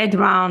 Fed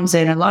rounds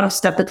and a lot of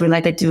stuff that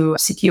related to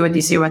security,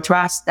 zero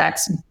trust.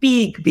 That's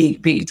big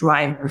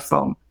driver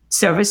from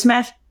service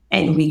mesh.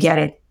 And we get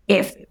it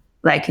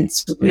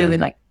it's really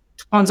like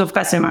tons of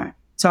customer.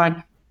 So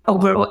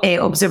overall,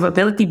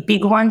 observability,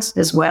 big ones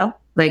as well.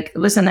 Like,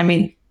 listen,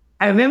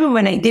 I remember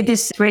when I did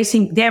this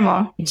tracing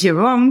demo,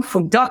 Jerome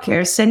from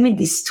Docker sent me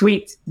this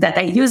tweet that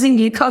I'm using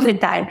it all the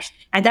time.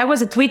 And that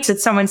was a tweet that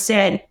someone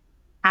said,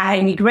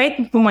 I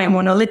migrate from my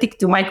monolithic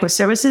to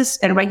microservices.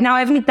 And right now,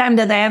 every time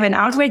that I have an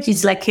outrage,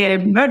 it's like a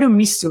murder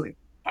mystery.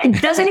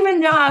 It doesn't even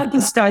know how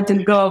to start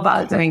and go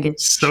about doing it.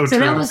 So true.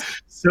 That was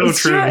so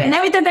true. And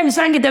every time I'm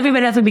saying it,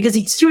 everybody else, because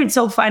it's true, it's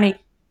so funny.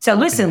 So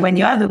listen, when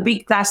you have a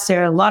big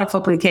cluster, a lot of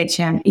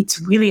application, it's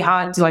really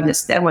hard to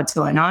understand what's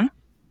going on.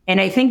 And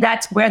I think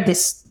that's where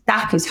this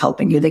stack is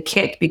helping you, the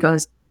kit,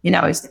 because,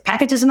 is the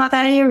packages not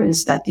that here?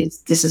 Is that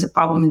this is a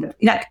problem?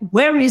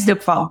 Where is the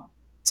problem?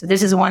 So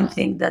this is one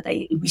thing that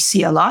we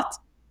see a lot.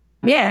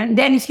 Yeah. And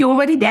then if you're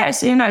already there,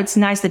 so, it's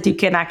nice that you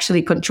can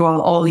actually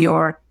control all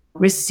your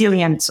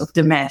resilience of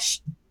the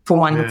mesh for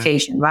one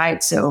location,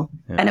 right? So,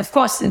 and of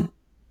course,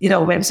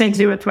 when I'm saying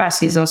zero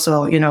trust is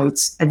also,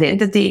 it's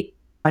identity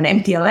on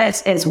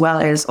MTLS as well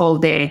as all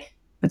the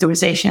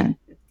authorization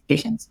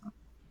applications,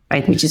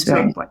 right? Which is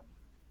very important.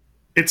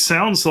 It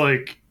sounds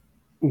like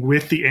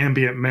with the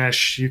ambient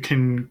mesh, you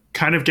can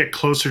kind of get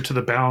closer to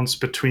the balance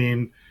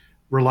between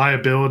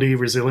reliability,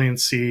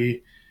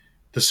 resiliency,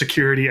 the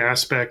security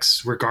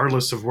aspects,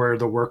 regardless of where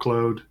the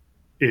workload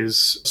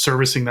is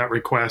servicing that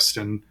request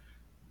and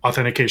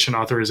authentication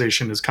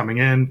authorization is coming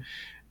in,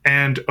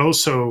 and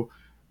also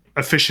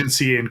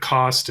efficiency and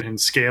cost and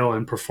scale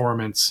and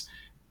performance,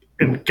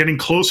 and getting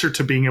closer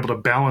to being able to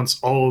balance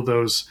all of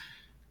those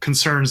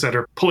concerns that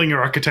are pulling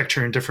your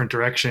architecture in different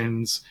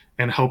directions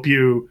and help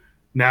you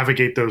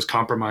navigate those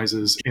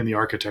compromises in the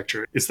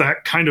architecture. Is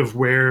that kind of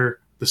where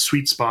the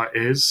sweet spot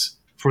is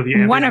for the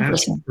ambient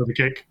mesh, for the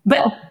cake?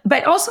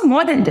 But also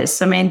more than this,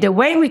 the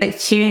way we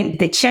change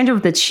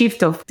the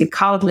shift of the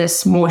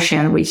cloudless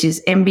motion, which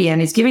is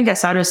ambient, is giving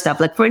us other stuff.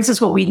 Like, for instance,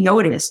 what we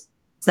noticed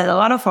is that a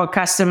lot of our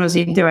customers are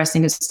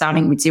interested in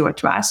starting with zero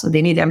trust, so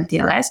they need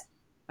MTLS.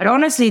 But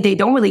honestly, they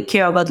don't really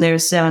care about layer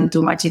 7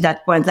 too much at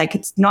that point. Like,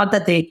 it's not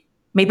that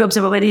maybe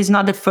observability is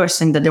not the first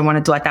thing that they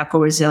wanted to attack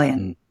or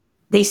resilient.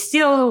 They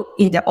still,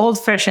 in the old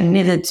fashion,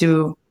 needed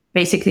to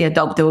basically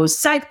adopt those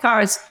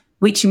sidecars,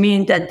 which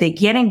means that they're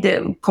getting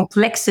the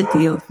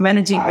complexity of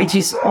managing, which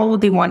is all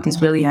they want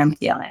is really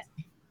MTLS.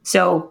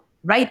 So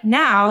right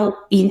now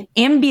in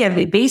Ambient,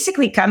 we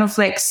basically kind of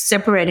like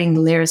separating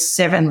layer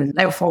 7 with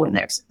layer 4 and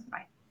layer 7,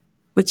 right?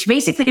 Which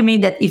basically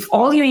means that if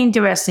all you're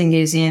interested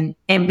is in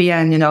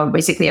Ambient,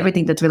 basically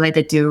everything that's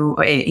related to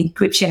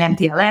encryption,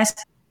 MTLS,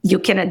 you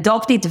can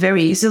adopt it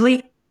very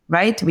easily,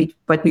 right? With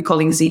what we're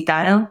calling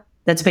Z-Tunnel.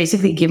 That's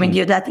basically giving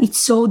you that. It's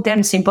so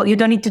damn simple. You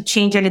don't need to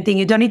change anything.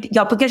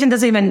 Your application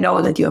doesn't even know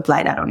that you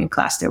apply that on your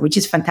cluster, which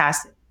is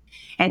fantastic.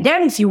 And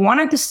then if you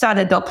wanted to start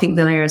adopting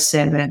the layer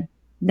 7,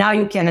 now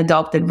you can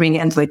adopt and bring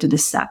Endpoint to the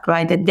stack,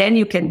 right? And then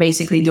you can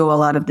basically do a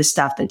lot of the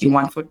stuff that you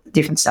want for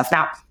different stuff.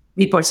 Now,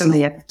 we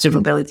personally have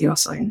observability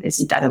also in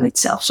this title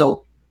itself.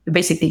 So you're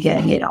basically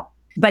getting it all.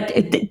 But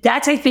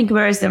that's, I think,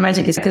 where is the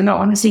magic is.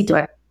 Honestly,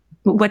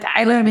 what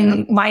I learned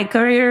in my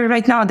career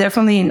right now,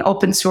 definitely in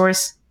open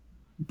source,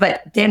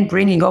 but then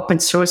bringing open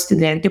source to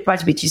the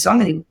enterprise, which is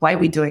only why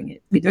we're doing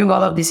it. We're doing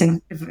all of this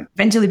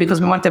eventually because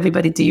we want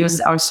everybody to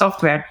use our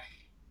software.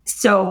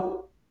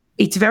 So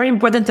it's very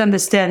important to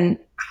understand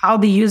how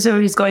the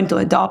user is going to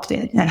adopt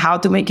it and how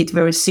to make it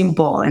very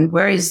simple and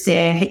where is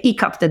the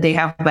hiccup that they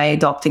have by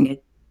adopting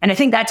it. And I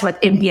think that's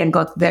what Ambient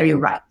got very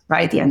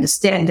right? They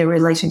understand the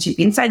relationship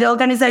inside the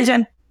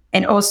organization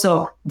and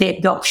also the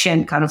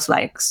adoption kind of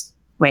like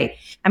way.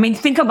 I mean,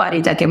 think about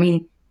it. Like, I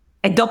mean,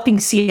 adopting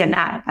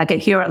CNI. I can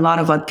hear a lot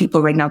about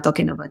people right now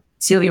talking about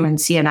Cilium and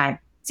CNI.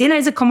 CNI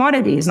is a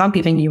commodity. It's not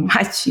giving you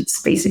much.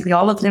 It's basically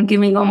all of them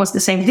giving almost the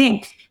same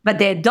thing. But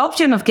the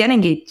adoption of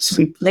getting it,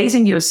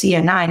 replacing your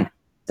CNI,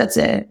 that's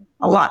a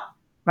lot,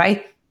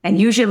 right? And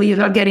usually you're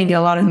not getting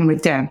a lot in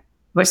return.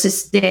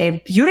 Versus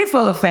the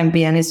beautiful of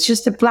Ambient is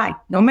just apply,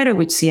 no matter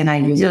which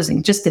CNI you're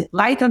using, just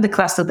apply it on the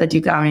cluster that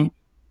you're going.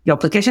 Your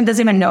application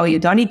doesn't even know. You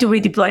don't need to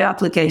redeploy your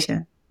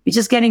application. You're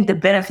just getting the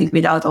benefit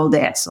without all the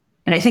hassle.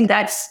 And I think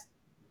that's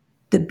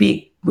the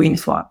big win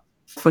for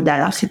that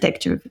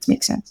architecture, if it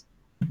makes sense.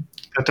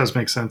 That does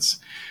make sense.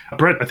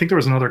 Brett, I think there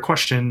was another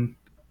question.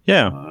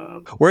 Yeah.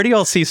 Where do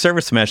y'all see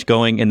service mesh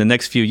going in the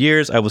next few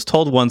years? I was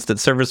told once that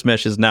service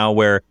mesh is now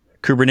where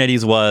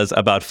Kubernetes was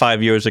about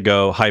 5 years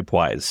ago,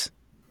 hype-wise.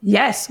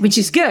 Yes, which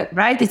is good,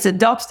 right? It's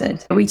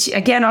adopted, which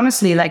again,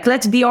 honestly, like,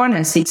 let's be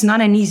honest, it's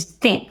not an easy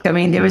thing. I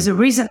mean, there is a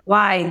reason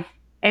why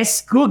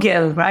as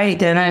Google,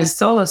 right? And as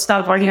Solo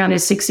started working on it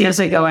 6 years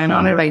ago and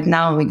on it right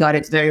now, we got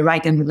it very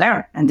right and we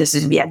learn. And this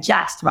is, we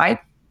adjust, right?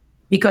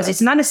 Because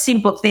it's not a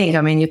simple thing.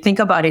 I mean, you think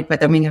about it,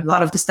 but I mean, a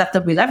lot of the stuff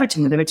that we're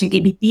leveraging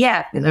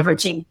eBPF, we're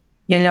leveraging,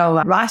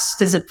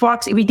 Rust as a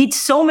proxy. We did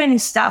so many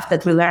stuff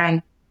that we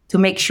learned to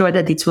make sure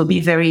that it will be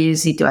very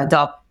easy to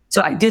adopt.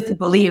 So I did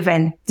believe,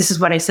 and this is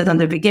what I said on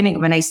the beginning,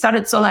 when I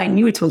started Solo, I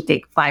knew it will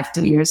take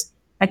 2 years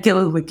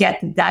until we get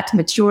that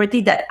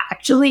maturity that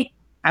actually,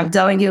 I'm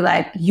telling you,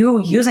 like,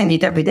 you using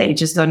it every day, you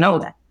just don't know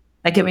that.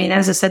 Like, I mean,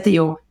 as I said to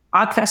you,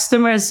 our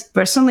customers,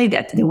 personally,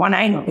 that the one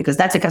I know, because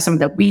that's a customer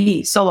that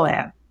we Solo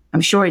have.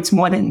 I'm sure it's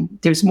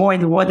there's more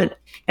in the world that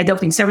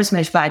adopting service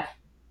mesh, but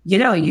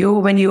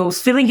when you're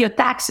filling your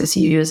taxes,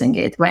 you're using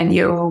it. When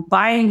you're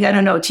buying, I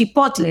don't know,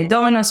 Chipotle,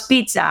 Domino's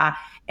Pizza,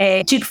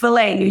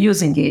 Chick-fil-A, you're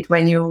using it.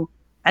 When you,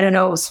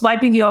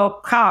 swiping your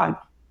card,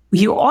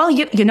 you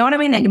know what I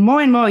mean? And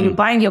more and more, you're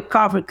buying your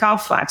car for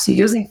Carfax, you're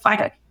using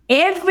Fiverr.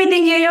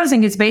 Everything you're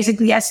using is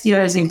basically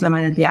Istio is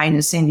implemented behind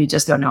the scene. You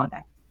just don't know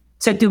that.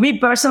 So to me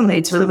personally,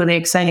 it's really, really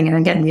exciting. And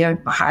again, we have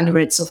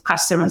hundreds of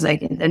customers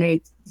like it. And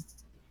it's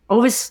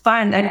always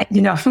fun,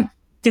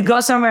 to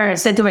go somewhere and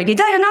say to my kid,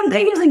 they're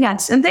using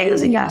us, and they're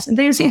using us, and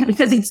they're using us,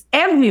 because it's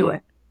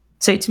everywhere.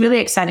 So it's really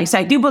exciting. So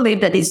I do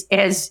believe that it's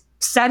as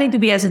starting to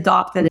be as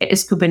adopted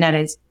as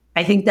Kubernetes.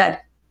 I think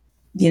that,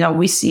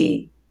 we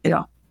see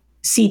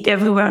it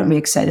everywhere, and we're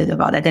excited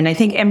about it. And I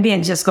think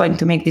Ambient is just going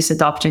to make this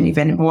adoption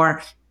even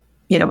more,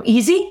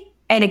 easy.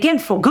 And again,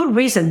 for good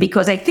reason,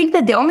 because I think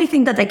that the only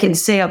thing that I can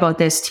say about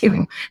this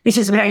too, which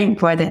is very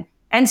important,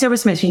 and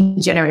service mesh in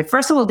general,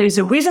 first of all, there's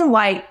a reason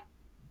why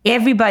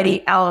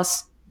everybody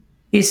else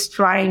is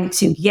trying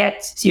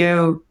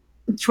to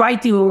try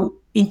to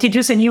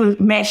introduce a new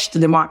mesh to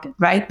the market,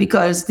 right?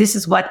 Because this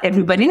is what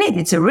everybody needs.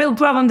 It's a real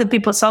problem that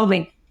people are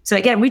solving. So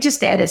again, we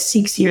just added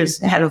 6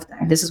 years ahead of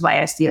time. This is why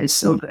Istio is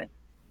so good.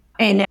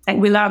 And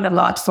we learned a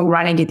lot from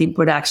running it in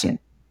production.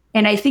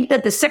 And I think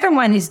that the second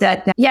one is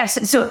that,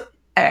 yes, so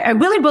I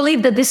really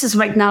believe that this is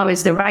right now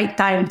is the right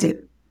time to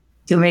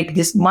make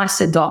this mass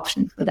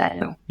adoption for that.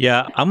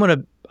 Yeah, I'm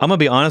gonna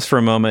be honest for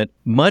a moment.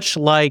 Much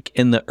like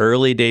in the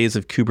early days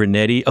of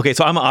Kubernetes, okay,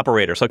 so I'm an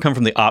operator, so I come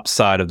from the ops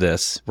side of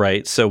this,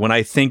 right? So when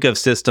I think of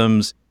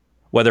systems,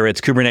 whether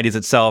it's Kubernetes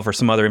itself or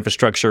some other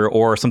infrastructure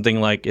or something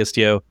like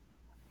Istio,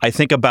 I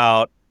think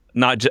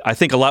I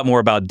think a lot more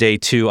about day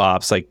two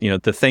ops, like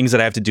the things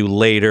that I have to do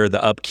later,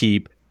 the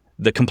upkeep,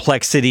 the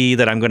complexity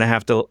that I'm going to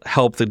have to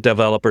help the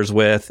developers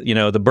with.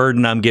 The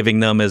burden I'm giving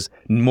them is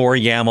more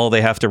YAML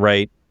they have to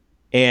write,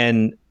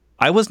 and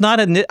I was not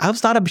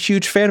a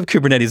huge fan of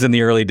Kubernetes in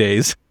the early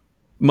days,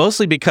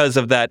 mostly because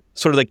of that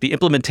sort of like the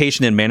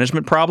implementation and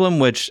management problem,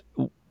 which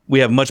we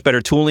have much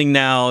better tooling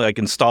now. Like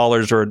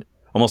installers are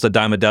almost a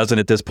dime a dozen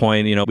at this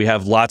point. We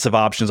have lots of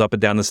options up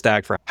and down the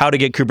stack for how to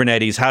get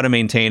Kubernetes, how to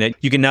maintain it.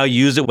 You can now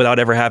use it without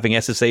ever having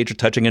SSH or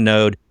touching a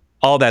node.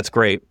 All that's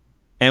great.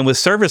 And with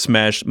service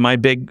mesh, my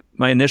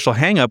initial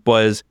hangup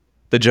was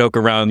the joke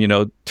around,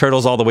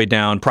 turtles all the way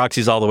down,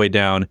 proxies all the way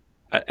down.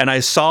 And I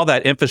saw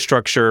that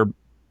infrastructure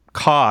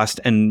cost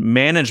and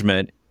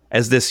management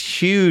as this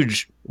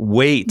huge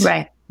weight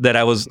that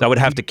I would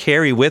have to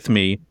carry with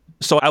me.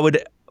 So I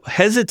would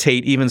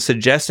hesitate even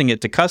suggesting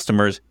it to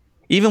customers,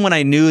 even when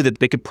I knew that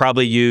they could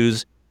probably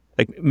use,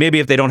 like maybe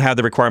if they don't have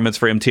the requirements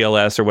for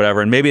MTLS or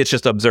whatever, and maybe it's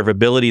just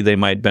observability they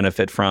might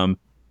benefit from.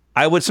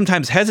 I would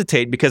sometimes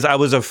hesitate because I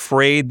was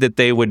afraid that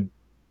there would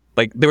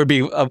be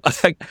a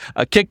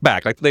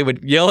kickback, like they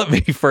would yell at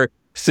me for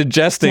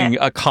suggesting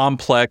a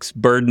complex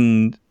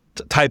burden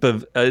type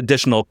of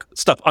additional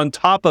stuff on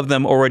top of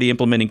them already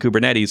implementing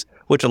Kubernetes,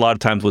 which a lot of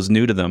times was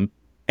new to them.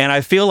 And I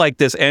feel like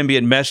this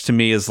ambient mesh to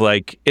me is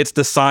like, it's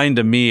the sign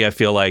to me, I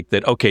feel like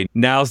that, okay,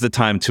 now's the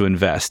time to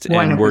invest.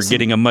 100%. And we're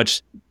getting a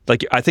much,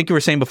 like I think you were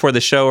saying before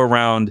the show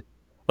around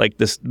like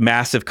this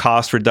massive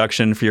cost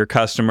reduction for your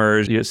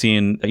customers. You're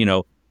seeing,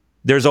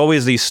 there's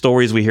always these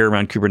stories we hear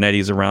around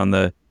Kubernetes around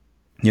the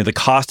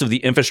cost of the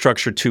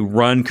infrastructure to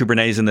run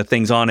Kubernetes and the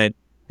things on it.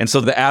 And so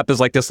the app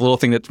is like this little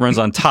thing that runs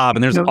on top,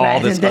 and there's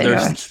all this other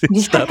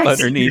stuff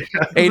underneath.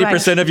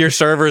 80% of your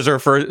servers are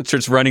for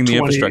just running the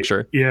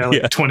infrastructure. Yeah,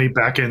 20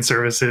 backend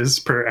services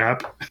per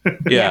app.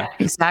 Yeah,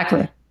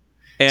 exactly.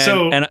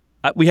 And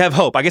we have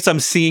hope. I guess I'm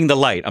seeing the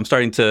light. I'm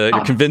starting to,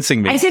 you're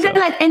convincing me. I see the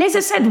light. And as I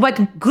said, what's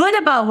good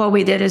about what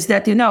we did is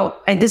that,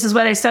 and this is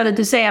what I started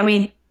to say,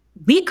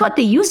 we got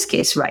the use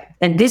case right.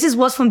 And this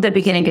was from the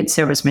beginning in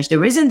Service Mesh. The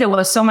reason there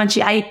was so much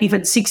hype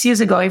even 6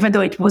 years ago, even though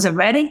it wasn't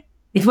ready,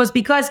 it was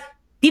because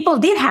people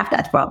did have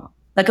that problem.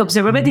 Like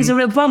observability is a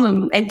real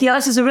problem.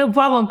 MTLS is a real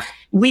problem.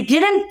 We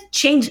didn't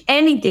change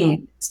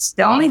anything.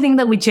 The only thing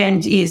that we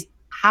changed is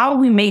how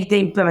we make the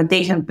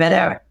implementation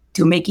better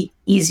to make it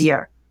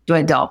easier to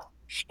adopt.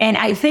 And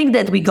I think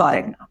that we got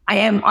it.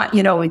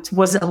 It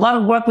was a lot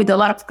of work with a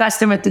lot of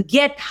customers to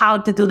get how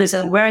to do this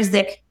and where is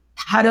the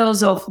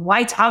hurdles of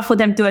why it's hard for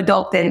them to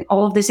adopt and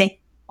all of this. And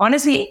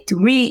honestly, to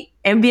me,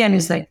 Ambient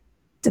is like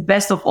the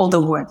best of all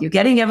the world. You're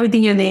getting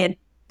everything you need.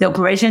 The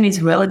operation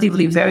is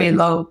relatively very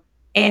low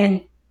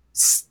and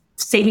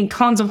saving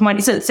tons of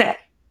money. So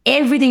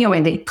everything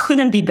you they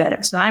couldn't be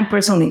better. So I'm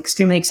personally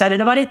extremely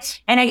excited about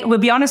it. And I will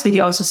be honest with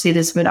you, also see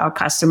this with our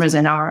customers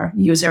and our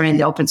user in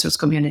the open source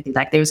community.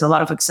 Like there's a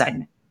lot of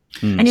excitement.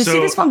 And you see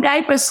this from the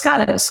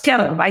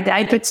hyperscaler, right? The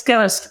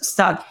hyperscaler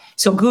start.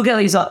 So Google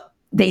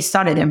they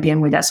started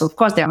Ambient with us. So of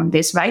course they're on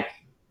this, right?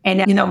 And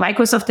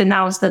Microsoft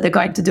announced that they're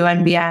going to do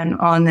Ambient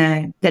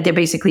that they're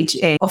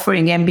basically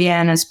offering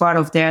Ambient as part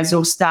of their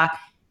Azure stack.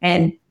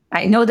 And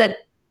I know that,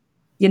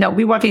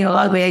 we're working a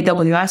lot with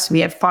AWS. We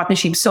have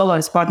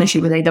Solar's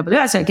partnership with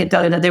AWS. I can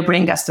tell you that they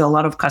bring us to a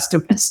lot of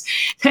customers.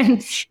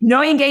 And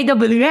knowing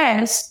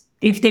AWS,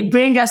 if they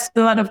bring us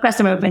to a lot of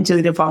customers,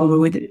 eventually they'll probably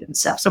will do it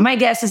themselves. So my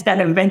guess is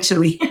that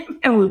eventually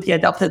it will be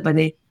adopted by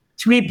the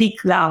three big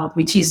cloud,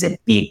 which is a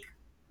big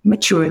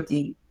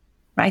maturity,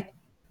 right?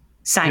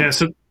 Sign. Yeah,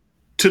 so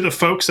to the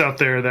folks out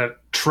there that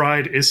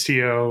tried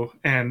Istio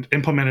and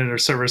implemented a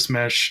service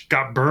mesh,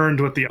 got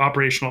burned with the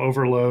operational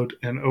overload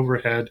and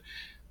overhead,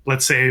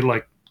 let's say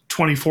like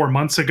 24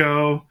 months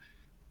ago,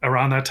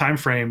 around that time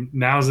frame,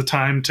 now's the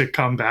time to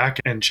come back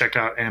and check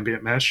out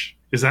Ambient Mesh.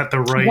 Is that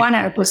the right?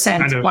 100%.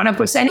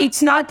 100%.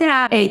 It's not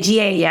a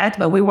GA yet,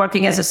 but we're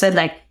working, as I said,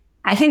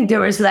 I think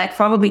there is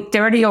probably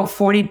 30 or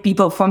 40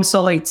 people from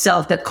Solar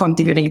itself that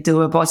contributing to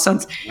to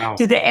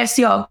the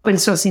Istio open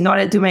source in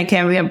order to make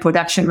Ambient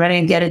production ready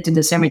and get it to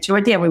the same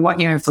maturity. And we're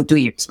working on it for 2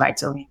 years, right?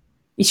 So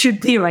it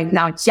should be right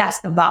now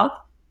just about.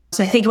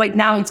 So I think right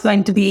now it's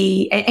going to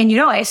be, and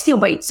Istio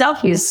by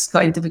itself is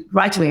going to be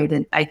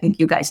graduated. I think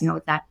you guys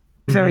know that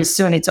very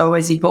soon. It's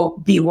always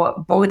be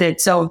voted.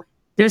 So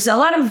there's a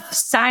lot of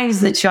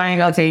signs that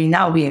showing, okay,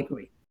 now we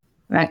agree,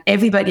 right?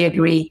 Everybody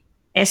agree.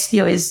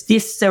 Istio is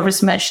this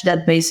service mesh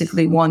that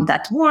basically won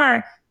that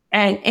war,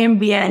 and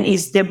Ambient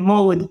is the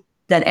mode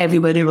that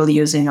everybody will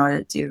use in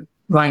order to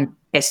run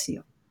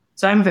Istio.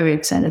 So I'm very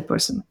excited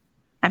personally.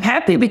 I'm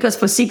happy because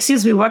for 6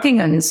 years we're working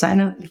on this.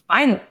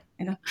 Finally,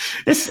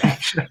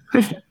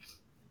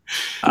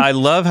 I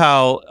love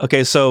how,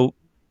 so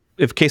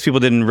in case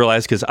people didn't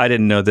realize, because I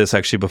didn't know this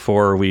actually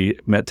before we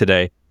met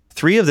today,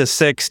 3 of the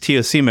 6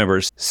 TOC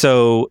members.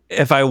 So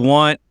if I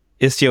want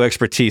Istio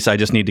expertise, I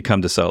just need to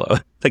come to Solo.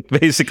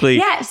 Basically.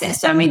 Yes.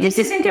 So, this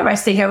is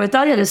interesting. I will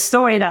tell you the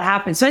story that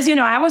happened. So, as you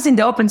know, I was in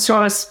the open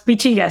source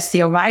pitching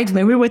Istio, right?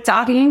 When we were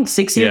talking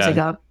 6 years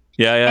ago.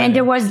 Yeah. And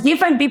there was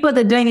different people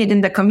that doing it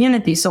in the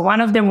community. So,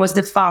 one of them was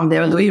the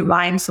founder, Louis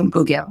Ryan from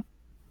Google.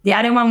 The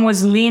other one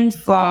was Lynn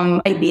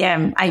from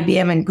IBM.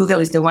 IBM and Google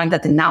is the one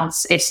that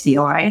announced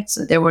Istio, right?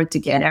 So, they were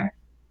together.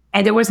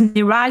 And there was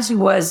Niraj, who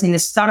was in a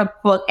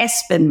startup called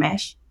Aspen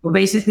Mesh, who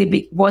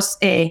basically was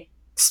a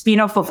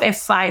spin-off of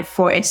F5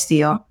 for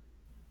Istio.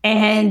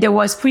 And there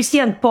was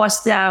Christian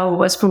Posta, who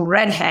was from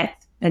Red Hat,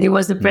 and he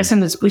was the person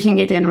who's pushing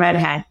it in Red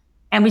Hat.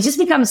 And we just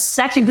become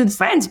such a good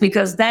friends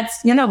because that's,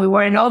 we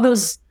were in all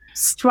those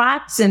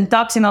strats and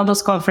talks in all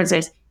those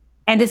conferences.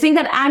 And the thing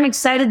that I'm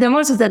excited the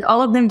most is that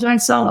all of them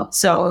joined Solo.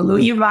 So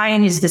Louis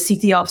Ryan is the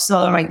CTO of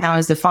Solo right now,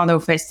 is the founder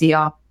of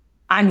Istio.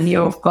 I'm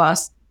here, of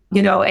course,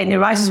 and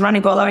Niraj is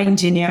running all our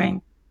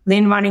engineering,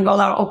 Lynn running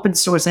all our open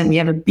source, and we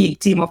have a big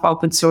team of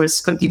open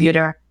source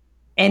contributor.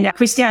 And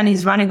Christian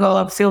is running all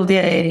of field,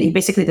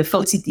 basically the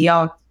field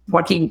CTO,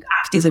 working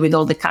actively with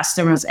all the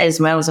customers as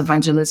well as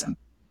evangelism,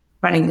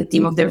 running the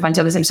team of the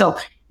evangelism. So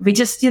we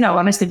just,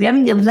 honestly, we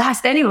haven't been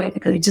last anyway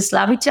because we just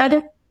love each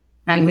other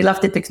and we love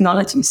the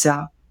technology.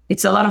 So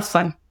it's a lot of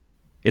fun.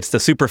 It's the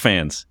super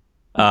fans.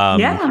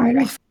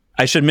 Yeah.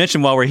 I should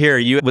mention while we're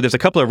here, there's a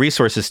couple of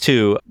resources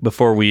too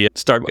before we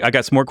start. I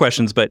got some more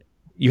questions, but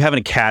you have an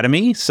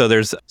academy. So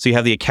you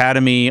have the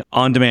academy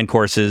on-demand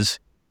courses.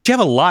 You have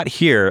a lot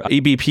here.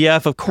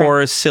 eBPF, of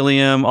course,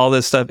 Cilium, all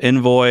this stuff,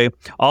 Envoy,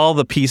 all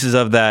the pieces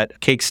of that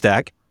cake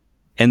stack.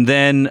 And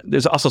then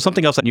there's also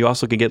something else that you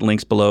also can get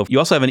links below. You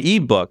also have an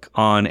ebook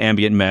on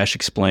Ambient Mesh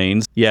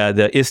Explains. Yeah,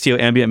 the Istio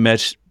Ambient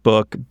Mesh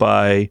book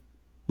by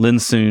Lin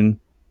Soon,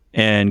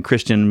 and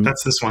Christian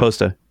That's this one.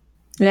 Posta.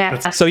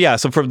 Yeah.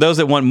 So for those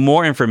that want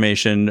more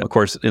information, of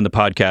course, in the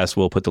podcast,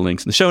 we'll put the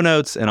links in the show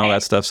notes and all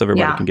that stuff so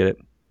everybody can get it.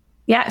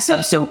 Yeah.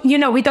 So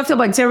we talked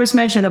about service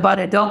mesh and about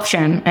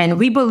adoption, and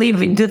we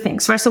believe in two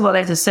things. First of all,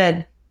 as I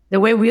said, the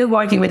way we're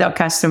working with our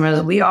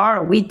customers, we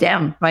are with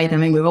them, right? I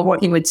mean, we were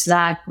working with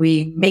Slack.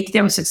 We make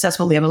them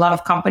successful. We have a lot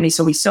of companies,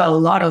 so we saw a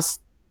lot of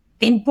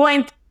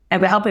pinpoint,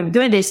 and we help them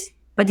doing this.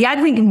 But the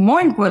other thing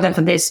more important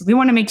for this, we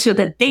want to make sure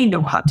that they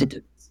know how to do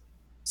this.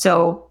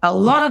 So a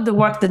lot of the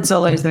work that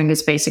Zola is doing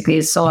is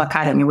basically Zola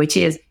Academy, which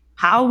is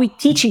how we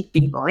teaching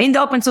people in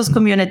the open source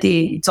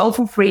community. It's all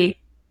for free.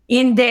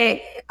 In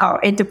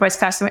our enterprise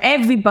customer,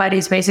 everybody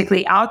is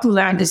basically how to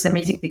learn this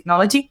amazing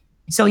technology.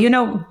 So,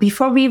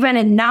 before we even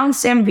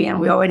announce Ambient,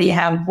 we already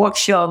have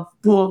workshop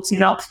books,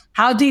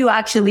 how do you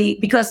actually,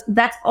 because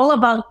that's all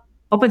about,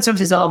 open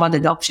source is all about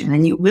adoption.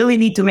 And you really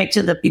need to make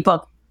sure that people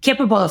are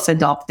capable of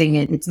adopting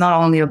it. It's not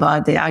only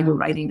about are you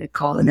writing the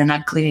code and they're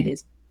not clean it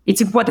is.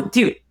 It's important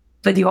too,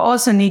 but you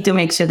also need to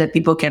make sure that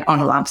people can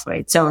unlock for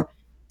it. So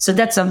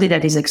that's something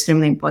that is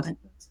extremely important.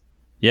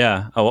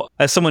 Yeah. Oh,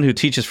 as someone who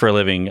teaches for a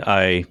living,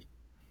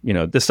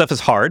 this stuff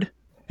is hard.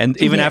 And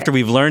even after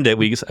we've learned it,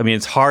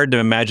 it's hard to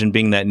imagine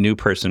being that new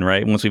person,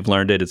 right? Once we've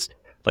learned it, it's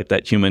like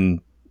that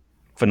human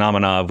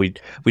phenomena of we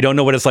don't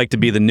know what it's like to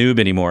be the noob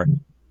anymore.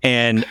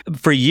 And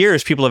for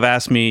years, people have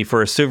asked me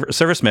for a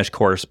service mesh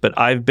course, but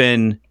I've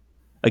been,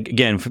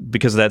 again,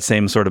 because of that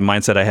same sort of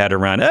mindset I had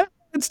around,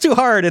 it's too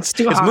hard. It's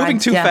moving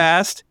too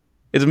fast.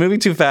 It's moving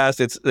too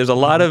fast. There's a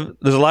lot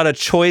of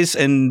choice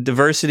and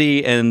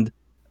diversity, and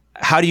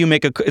how do you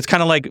make it's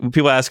kind of like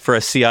people ask for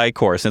a CI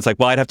course, and it's like,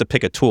 well, I'd have to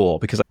pick a tool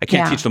because I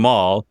can't teach them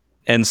all.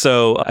 And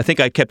so I think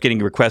I kept getting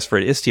requests for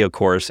an Istio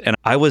course, and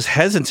I was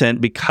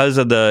hesitant because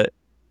of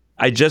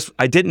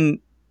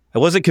I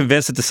wasn't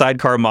convinced that the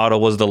sidecar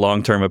model was the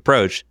long-term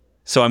approach.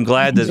 So I'm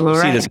glad to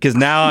see this, because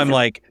now I'm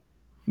like,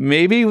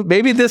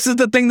 maybe this is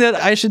the thing that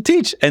I should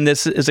teach. And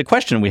this is a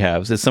question we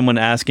have. Is someone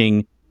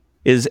asking,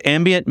 is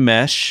ambient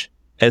mesh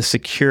as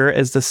secure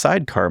as the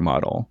sidecar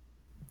model?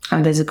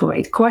 Oh, that's a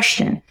great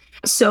question.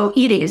 So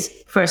it is,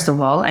 first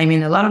of all. I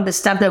mean, a lot of the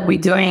stuff that we're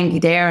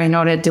doing there in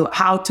order to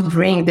how to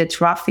bring the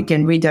traffic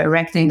and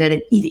redirecting that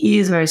it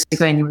is very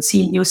secure. And you'll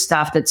see new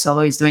stuff that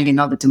Solo is doing in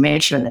order to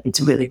make sure that it's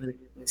really, really,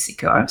 really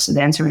secure. So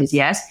the answer is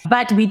yes.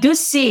 But we do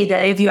see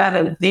that if you have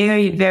a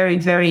very, very,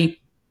 very,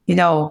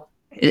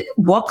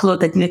 workload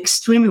that you're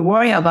extremely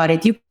worried about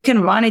it, you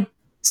can run it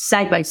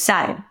side by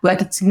side.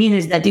 What it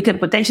means is that you can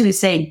potentially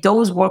say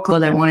those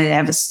workloads I want to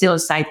have still a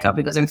sidecar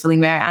because I'm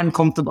feeling very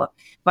uncomfortable.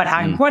 But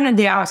how important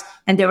they are,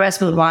 and the rest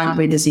will run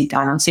with the Z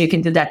tunnel. So you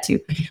can do that too.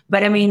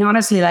 But I mean,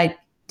 honestly,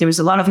 there is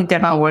a lot of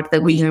internal work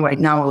that we're doing right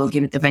now. We'll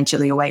give it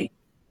eventually away.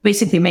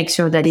 Basically, make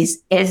sure that it's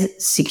as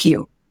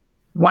secure,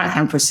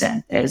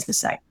 100% as the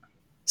sidecar.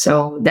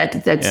 So that's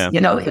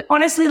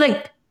honestly,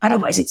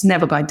 otherwise it's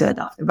never going to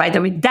adopt it, right? I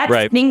mean,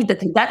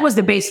 that was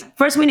the base.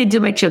 First, we need to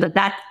make sure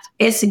that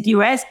is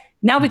secure as.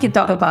 Now we can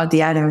talk about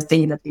the other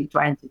thing that we're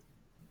trying to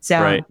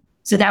do.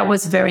 So that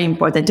was very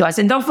important to us.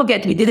 And don't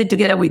forget, we did it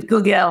together with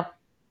Google.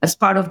 As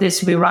part of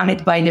this, we run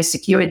it by the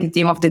security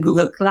team of the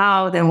Google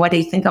Cloud and what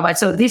they think about.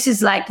 So this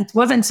is it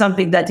wasn't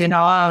something that,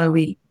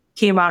 we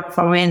came out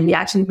from when we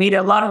actually made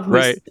a lot of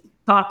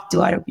talk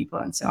to other people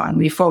and so on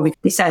before we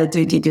decided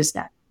to introduce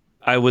that.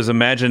 I was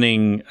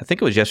imagining, I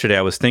think it was yesterday,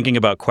 I was thinking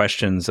about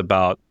questions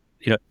about,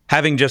 I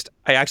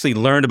actually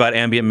learned about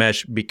ambient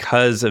mesh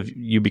because of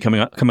you coming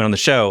on the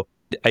show.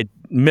 I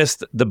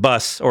missed the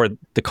bus or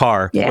the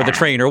car or the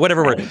train or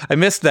whatever. Right. I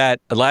missed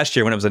that last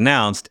year when it was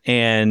announced.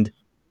 And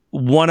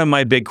one of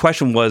my big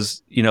questions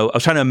was, I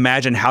was trying to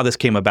imagine how this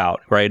came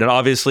about, right? And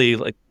obviously,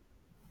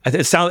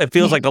 it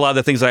feels like a lot of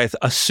the things that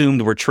I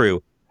assumed were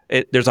true.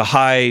 There's a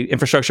high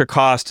infrastructure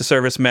cost to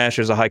service mesh.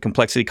 There's a high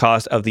complexity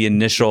cost of the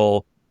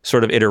initial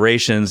sort of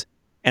iterations.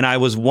 And I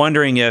was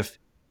wondering if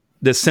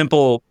the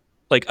simple,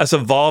 us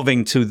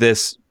evolving to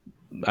this,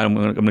 I'm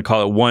going to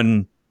call it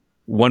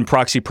one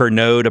proxy per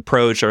node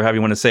approach, or however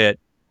you want to say it,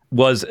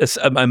 was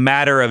a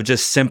matter of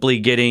just simply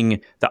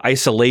getting the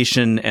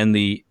isolation and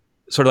the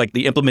sort of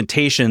the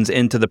implementations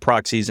into the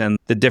proxies and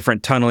the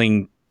different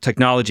tunneling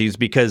technologies,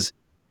 because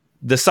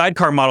the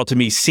sidecar model to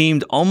me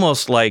seemed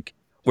almost like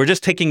we're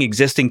just taking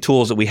existing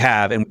tools that we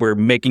have and we're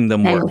making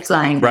them work.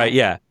 Right?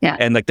 Yeah.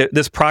 And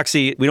this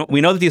proxy,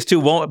 we know that these two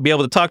won't be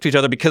able to talk to each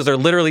other because they're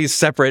literally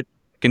separate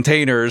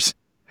containers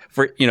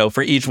for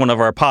each one of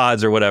our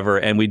pods or whatever,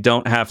 and we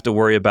don't have to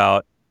worry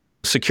about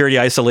security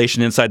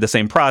isolation inside the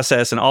same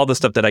process and all the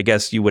stuff that I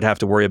guess you would have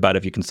to worry about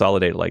if you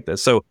consolidate it like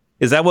this. So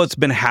is that what's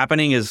been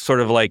happening? Is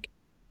sort of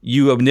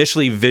you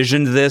initially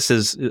visioned this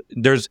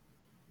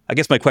I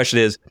guess my question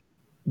is,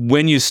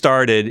 when you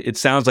started, it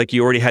sounds like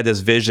you already had this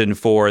vision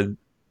for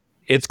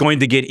it's going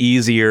to get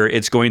easier,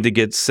 it's going to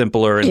get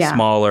simpler and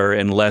smaller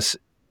and less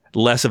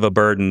of a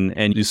burden.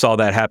 And you saw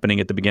that happening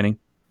at the beginning?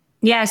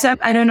 Yeah, so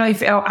I don't know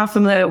if you're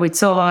familiar with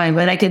Solar,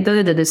 but I can tell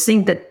you that the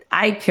thing that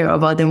I care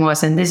about the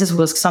most, and this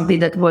was something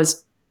that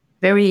was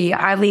very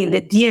highly in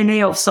the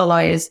DNA of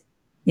Solar, is,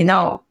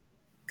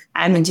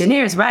 I'm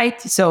engineers,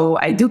 right? So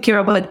I do care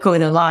about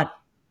code a lot.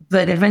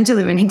 But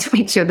eventually we need to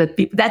make sure that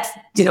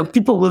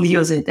people will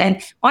use it.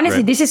 And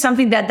honestly, This is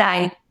something that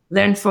I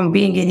learned from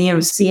being in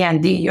UC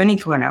and the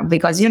Unikernel,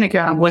 because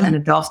Unikernel wasn't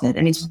adopted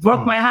and it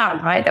broke my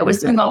heart, right? I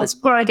was doing all this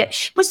work.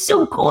 It was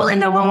so cool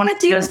and no one wanted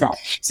to use that.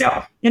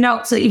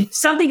 So if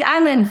something I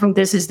learned from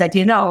this is that,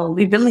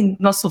 we're building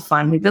not so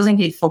fun. We're building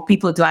it for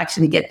people to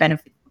actually get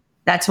benefit.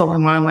 That's what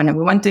we want when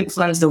we want to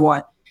influence the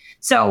world.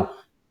 So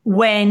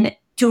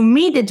to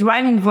me, the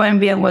driving for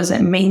Ambient was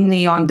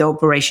mainly on the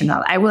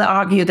operational. I will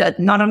argue that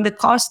not on the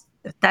cost.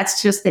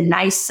 That's just a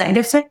nice side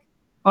effect,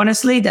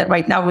 honestly, that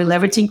right now we're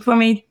leveraging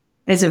from it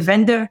as a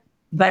vendor.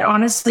 But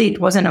honestly, it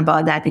wasn't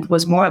about that. It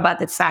was more about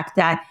the fact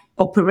that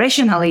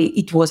operationally,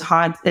 it was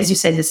hard. As you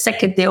said, the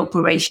second day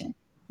operation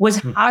was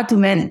hard to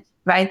manage,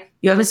 right?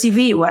 You have a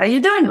CV. What are you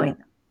doing right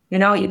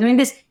now? You're doing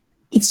this.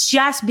 It's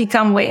just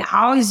become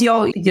how is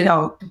your,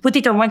 put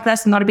it on one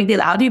class, not a big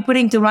deal. How do you put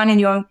it to run in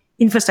your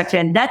infrastructure?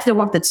 And that's the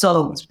work that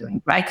Solo was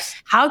doing, right?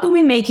 How do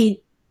we make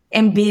it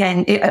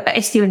Ambient,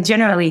 Istio and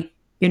generally,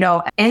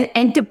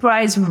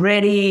 enterprise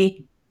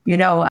ready,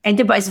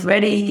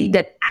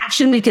 that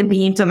actually can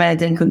be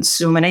implemented and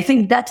consumed. And I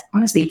think that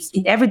honestly, it's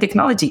in every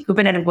technology.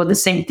 Kubernetes was the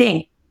same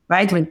thing,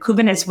 right? When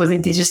Kubernetes was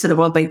introduced to the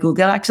world by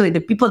Google, actually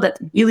the people that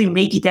really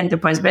make it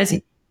enterprise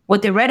ready were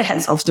the Red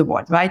Hats of the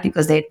world, right?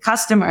 Because they had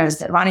customers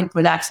that run in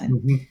production.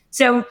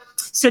 Mm-hmm.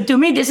 So to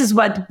me, this is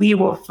what we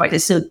were fighting.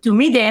 So to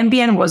me, the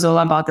Ambient was all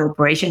about the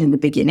operation in the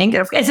beginning.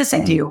 As I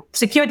said to you,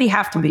 security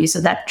have to be, so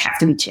that have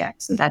to be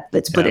checked. So that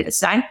let's put it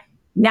aside.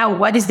 Now,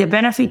 what is the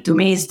benefit to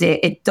me is the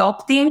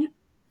adopting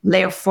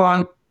layer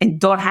 4 and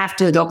don't have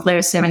to adopt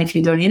layer 7 if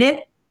you don't need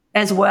it,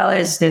 as well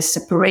as the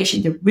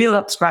separation, the real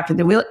abstraction,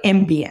 the real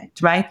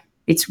ambient, right?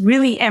 It's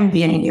really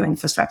ambient in your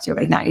infrastructure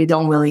right now. You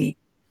don't really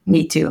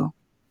need to.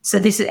 So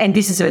this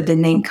is where the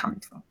name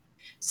comes from.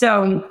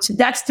 So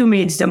that's, to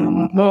me, it's the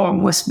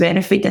most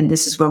benefit, and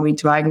this is where we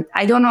drive it.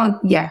 I don't know.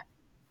 Yeah.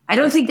 I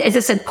don't think, as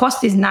I said,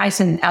 cost is nice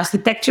and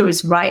architecture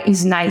is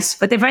nice,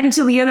 but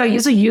eventually, you're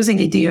using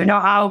it. Do you know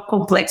how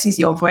complex is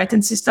your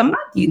operating system?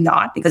 You're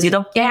not, because you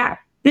don't care.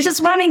 You're just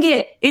running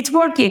it. It's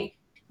working.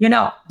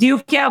 Do you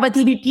care about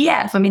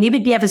eBPF? I mean,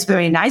 eBPF is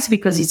very nice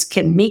because it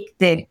can make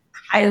the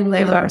high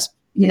levels,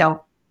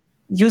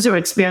 user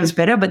experience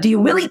better, but do you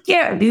really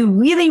care? Do you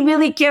really,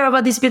 really care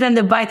about this bit and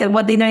the byte and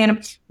what they know?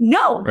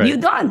 No, right, you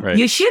don't. Right.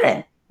 You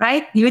shouldn't,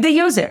 right? You're the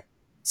user.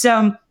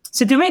 So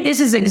to me,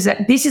 this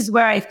is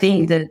where I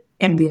think that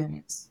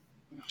Ambient is.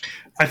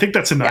 I think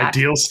that's an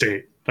ideal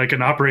state, like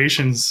an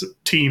operations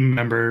team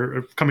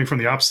member coming from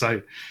the ops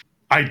side.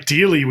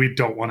 Ideally, we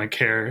don't want to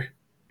care.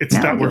 It's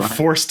that we're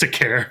forced to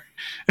care.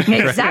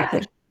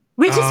 Exactly.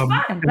 Which is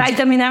fun, right?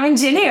 I mean, I'm an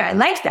engineer. I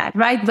like that,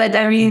 right? But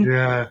I mean,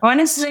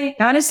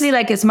 honestly,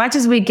 like as much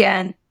as we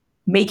can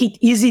make it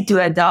easy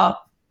to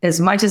adopt, as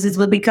much as it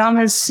will become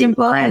as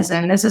simple as,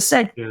 and as I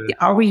said,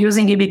 are we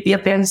using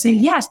eBPF parents?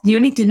 Yes. Do you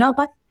need to know?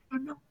 But I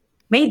don't know.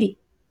 Maybe.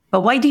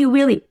 But why do you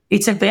really?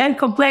 It's a very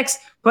complex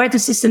operating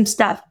system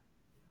stuff.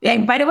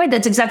 And by the way,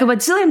 that's exactly what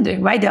Cilium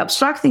doing, right? They're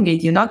abstracting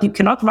it. You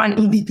cannot run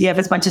eBPF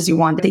as much as you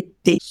want.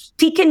 They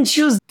pick and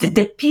choose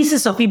the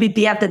pieces of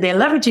eBPF that they're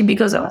leveraging,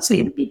 because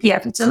honestly,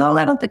 eBPF, it's a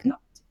low-level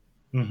technology.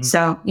 Mm-hmm.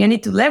 So you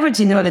need to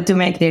leverage in order to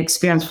make the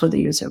experience for the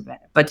user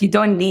better. But you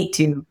don't need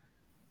to,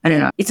 I don't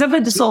know. It's not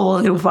going to solve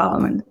all the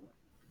problem.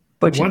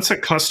 But once a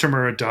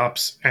customer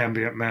adopts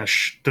Ambient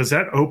Mesh, does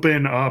that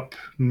open up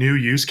new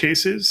use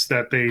cases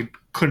that they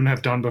couldn't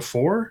have done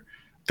before?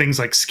 Things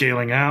like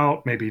scaling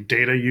out, maybe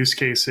data use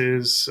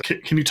cases.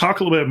 Can you talk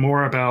a little bit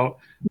more about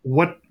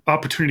what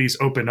opportunities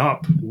open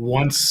up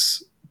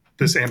once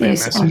this Ambient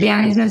Mesh is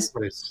in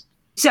place?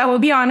 So I will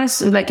be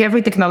honest, like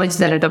every technology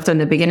that I adopt in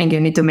the beginning, you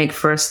need to make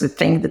first the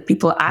thing that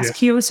people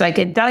ask you. So I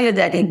can tell you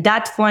that in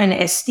that point,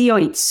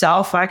 Istio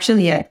itself,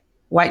 actually,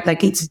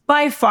 it's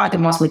by far the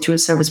most mature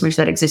service mesh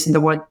that exists in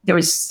the world. There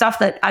is stuff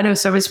that other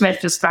service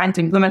mesh is trying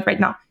to implement right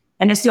now,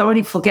 and Istio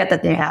already forget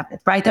that they have it,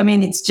 right? I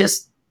mean, it's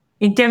just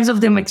in terms of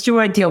the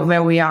maturity of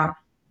where we are.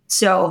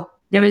 So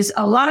there is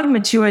a lot of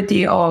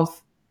maturity of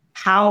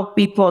how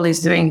people is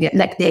doing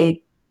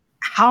it,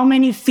 how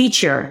many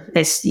feature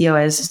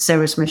Istio as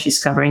service mesh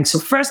is covering. So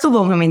first of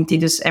all, when we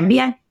introduced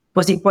Ambient, it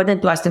was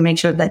important to us to make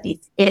sure that it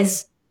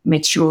is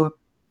mature.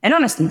 And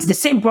honestly, it's the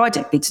same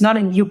project. It's not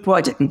a new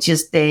project. It's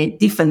just a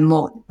different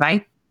mode,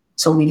 right?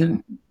 So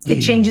the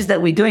changes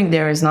that we're doing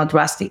there is not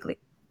drastically.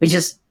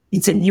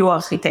 It's a new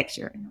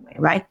architecture in a way,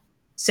 right?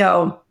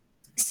 So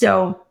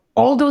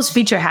all those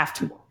features have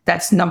to work.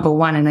 That's number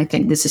one. And I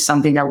think this is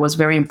something that was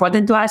very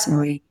important to us.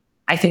 And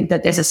I think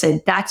that, as I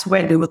said, that's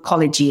where they would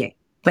call it GA.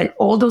 But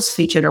all those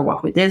features that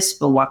work with this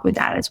will work with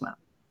that as well.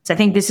 So I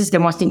think this is the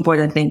most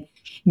important thing.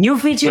 New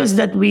features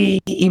that we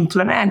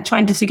implement,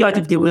 trying to figure out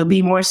if there will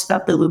be more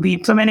stuff that will be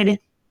implemented.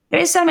 There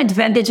is some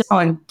advantage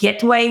on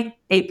Gateway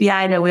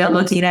API that we are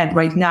looking at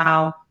right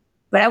now.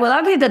 But I will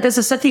argue that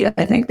there's I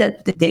think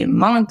that the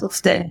amount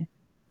of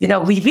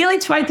we really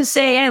tried to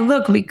say, hey,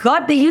 look, we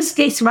got the use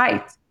case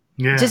right.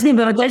 Yeah. Just the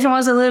implementation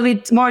was a little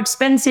bit more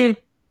expensive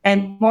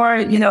and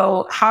more,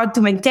 hard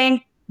to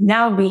maintain.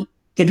 Now we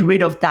get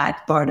rid of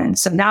that burden.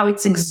 So now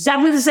it's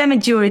exactly the same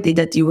maturity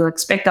that you will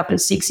expect after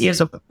 6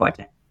 years of a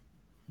project.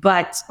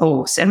 But,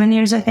 7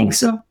 years, I think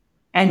so.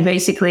 And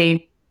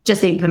basically,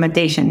 just the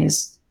implementation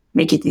is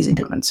make it easy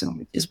to consume,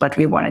 which is what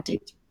we want to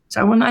teach.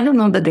 So I don't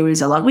know that there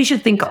is a lot. We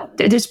should think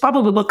there's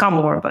probably will come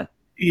more, but.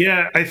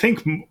 Yeah, I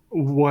think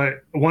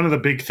one of the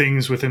big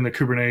things within the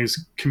Kubernetes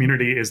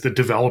community is the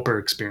developer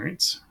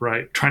experience,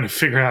 right? Trying to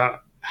figure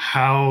out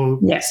how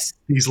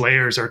these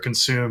layers are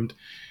consumed.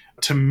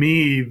 To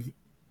me,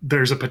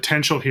 there's a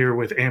potential here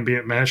with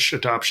ambient mesh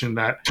adoption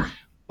that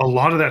a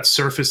lot of that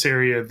surface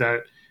area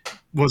that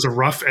was a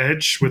rough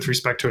edge with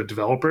respect to a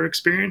developer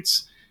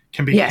experience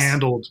can be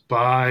handled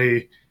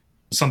by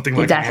something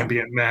like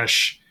ambient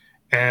mesh.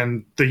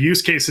 And the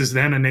use cases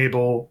then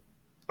enable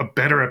a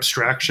better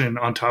abstraction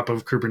on top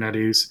of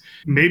Kubernetes,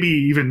 maybe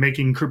even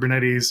making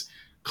Kubernetes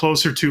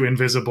closer to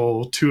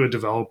invisible to a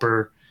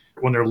developer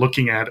when they're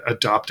looking at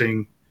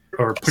adopting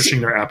or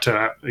pushing their app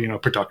to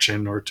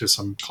production or to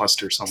some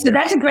cluster somewhere. So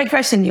that's a great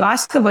question. You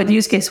asked about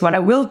use case. What I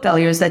will tell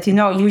you is that,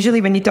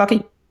 usually when you're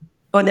talking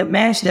on the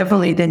mesh,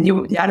 definitely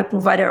the other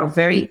provider are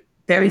very,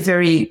 very,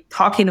 very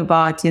talking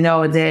about,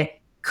 the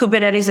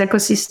Kubernetes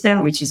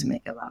ecosystem, which is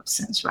make a lot of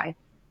sense, right?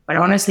 But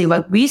honestly,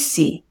 what we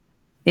see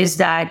is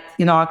that,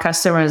 our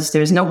customers,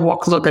 there's no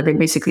workload that they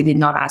basically did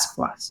not ask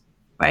for us,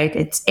 right?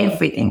 It's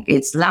everything.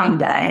 It's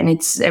Lambda, and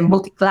it's a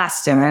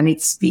multi-cluster, and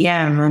it's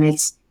VM, and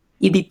it's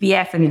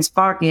eBPF, and it's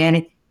Sparky,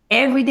 and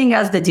everything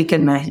else that you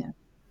can imagine.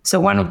 So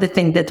one of the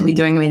things that we're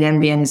doing with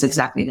Ambient is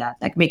exactly that,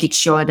 like making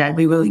sure that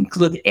we will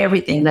include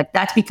everything. Like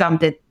that become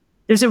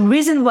there's a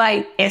reason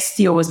why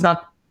Istio was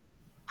not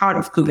part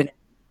of Kubernetes.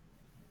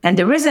 And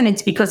the reason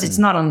it's because it's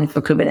not only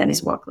for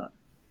Kubernetes workload.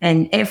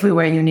 And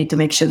everywhere you need to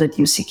make sure that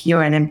you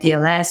secure an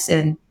MPLS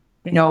and,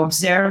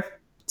 observe.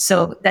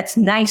 So that's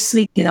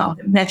nicely, the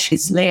mesh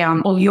is layer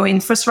on all your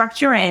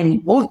infrastructure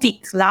and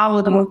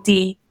multi-cloud,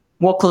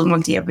 multi-workload,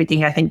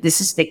 multi-everything. I think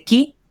this is the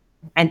key.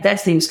 And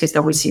that's the use case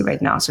that we see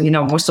right now. So,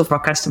 most of our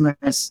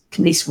customers, at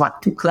least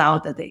 2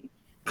 cloud that they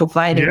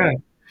provide. Yeah.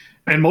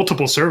 And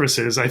multiple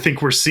services. I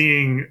think we're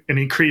seeing an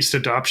increased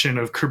adoption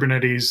of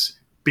Kubernetes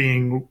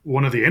being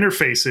one of the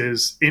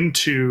interfaces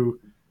into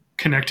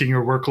connecting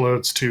your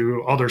workloads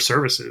to other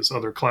services,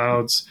 other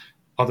clouds,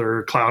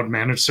 other cloud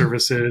managed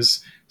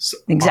services,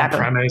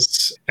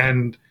 on-premise.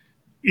 And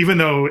even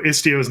though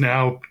Istio is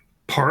now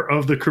part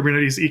of the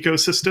Kubernetes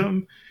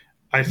ecosystem,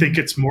 I think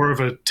it's more of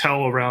a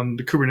tell around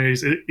the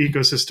Kubernetes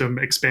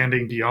ecosystem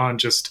expanding beyond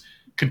just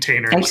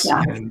containers.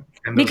 Exactly.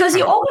 Because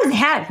you always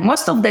have,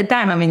 most of the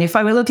time, if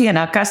I were looking at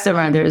our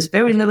customer, there's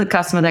very little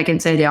customer that can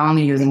say they're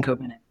only using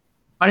Kubernetes.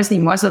 Honestly,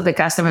 most of the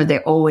customers, they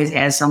always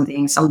have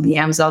something, some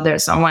VMs out there,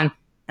 someone,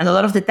 and a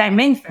lot of the time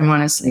mainframe,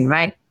 honestly,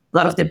 right? A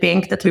lot of the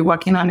bank that we're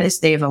working on is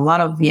they have a lot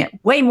of VM,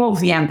 way more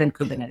VM than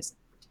Kubernetes.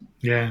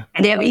 Yeah.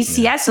 And they have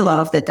ECS a lot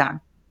of the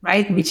time,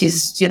 right? Which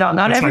is, not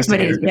that's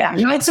everybody,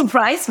 you might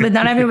surprise, but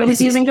not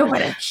everybody's using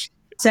Kubernetes.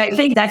 So I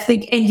think that's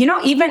the,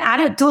 and even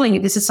other tooling,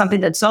 this is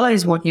something that Solar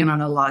is working on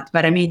a lot.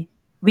 But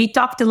we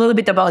talked a little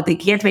bit about the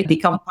gateway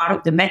become part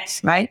of the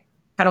mesh, right?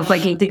 Kind of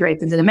like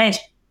integrated into the mesh.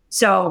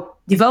 So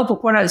developer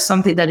portal is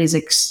something that is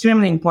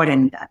extremely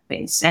important in that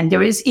phase. And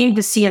there is in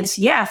the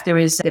CNCF, there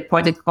is a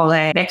project called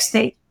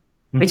Backstage,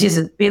 which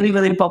is really,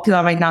 really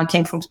popular right now,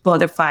 came from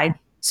Spotify.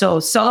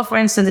 So Solar, for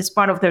instance, is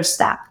part of their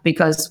stack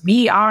because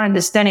we are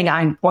understanding how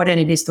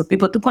important it is for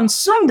people to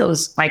consume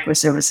those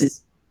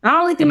microservices.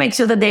 Not only to make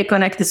sure that they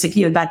connect to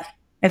secure, but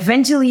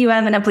eventually you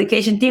have an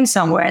application team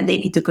somewhere and they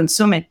need to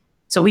consume it.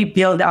 So we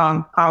build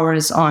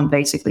ours on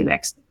basically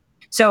Backstage.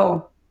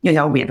 So, we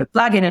have a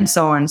plugin and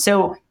so on.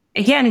 So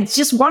again, it's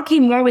just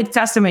working more with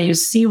customer. You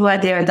see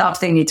what they're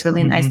adopting. It's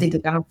really nice to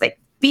kind of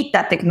feed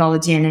that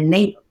technology and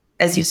enable,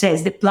 as you say,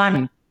 it's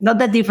deployment. Not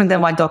that different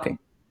than what Docker,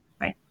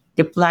 right?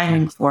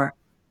 Deploying for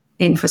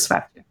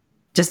infrastructure,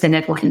 just the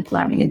networking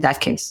planning in that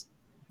case.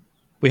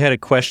 We had a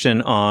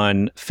question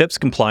on FIPS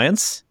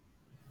compliance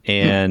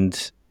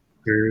and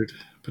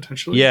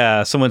potentially.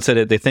 Yeah, someone said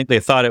it. They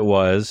thought it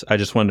was. I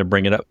just wanted to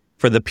bring it up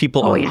for the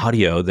people on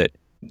audio that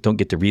don't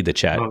get to read the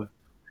chat.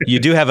 You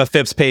do have a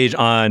FIPS page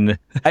on.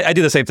 I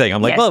do the same thing.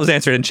 I'm like, well, it was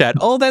answered in chat.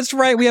 Oh, that's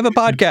right. We have a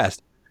podcast.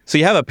 So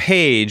you have a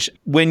page.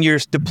 When you're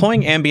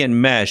deploying ambient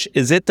mesh,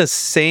 is it the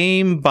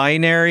same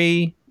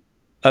binary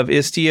of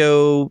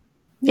Istio?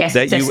 Yes,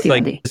 that you Istio.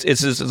 like.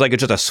 It's just like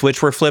just a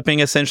switch we're flipping.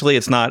 Essentially,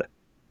 it's not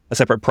a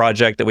separate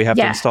project that we have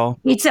to install.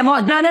 It's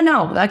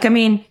no. Like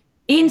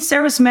in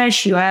service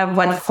mesh, you have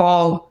what we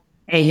call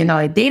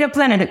a data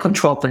plan and a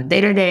control plan.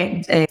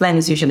 Data plan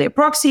is usually a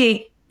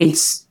proxy.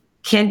 It's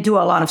can't do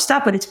a lot of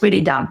stuff, but it's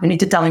pretty dumb. You need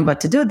to tell him what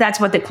to do. That's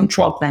what the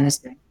control plan is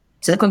doing.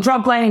 So the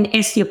control plan in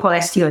Istio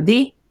called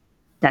STOD.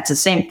 That's the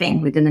same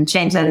thing. We didn't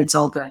change that. It's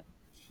all good.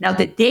 Now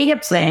the data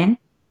plan.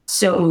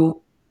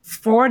 So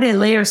for the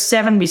layer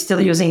 7, we're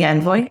still using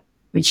Envoy,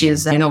 which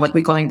is what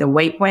we're calling the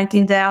waypoint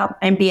in the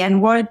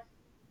ambient world.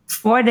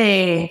 For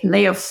the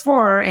layer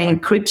 4 and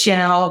encryption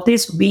and all of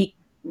this, we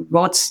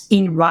wrote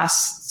in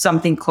Rust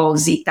something called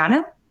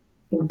zTunnel.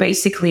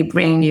 basically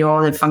bring you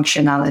all the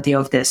functionality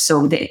of this.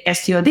 So the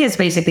STOD is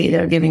basically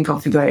they're giving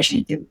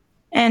configuration to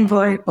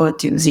Envoy or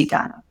to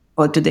Zcana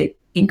or to the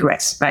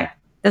ingress, right?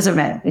 Doesn't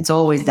matter. It's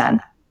always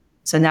done.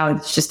 So now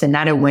it's just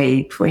another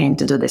way for him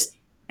to do this.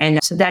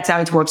 And so that's how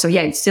it works. So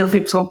yeah, it's still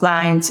FIPS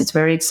compliant. It's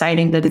very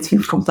exciting that it's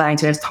FIPS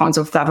compliant. There's tons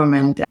of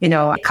government,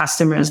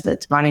 customers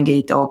that running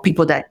it or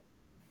people that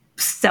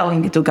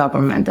selling it to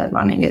government that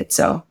running it.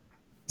 So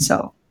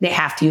they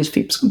have to use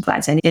FIPS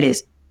compliance, and it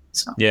is.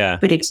 So yeah,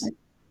 pretty exciting.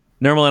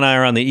 Nirmal and I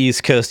are on the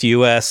East Coast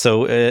U.S.,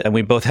 so and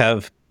we both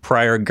have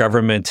prior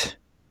government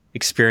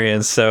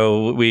experience.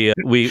 So we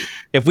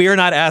if we are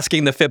not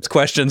asking the FIPS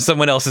questions,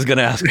 someone else is going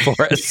to ask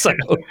for us. So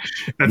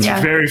that's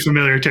very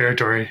familiar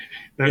territory.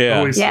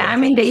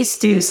 I'm in the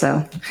East too.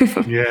 So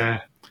yeah.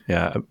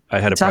 I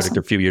had a project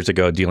a few years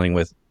ago dealing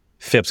with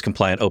FIPS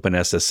compliant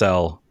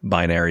OpenSSL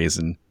binaries,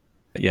 and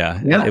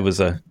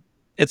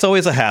it's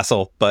always a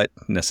hassle, but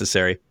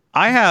necessary.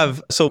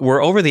 So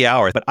we're over the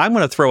hour, but I'm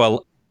going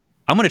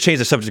to change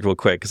the subject real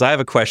quick because I have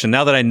a question.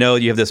 Now that I know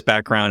you have this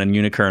background in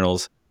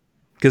unikernels,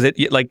 because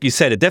like you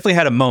said, it definitely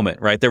had a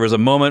moment, right? There was a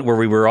moment where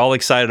we were all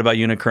excited about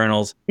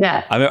unikernels.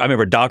 Yeah. I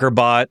remember Docker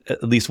bought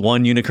at least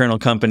one unikernel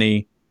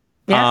company.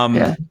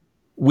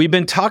 We've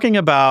been talking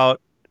about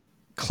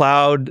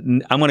I'm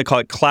going to call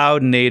it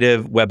cloud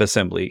native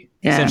WebAssembly,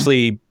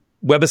 essentially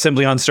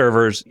WebAssembly on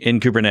servers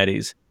in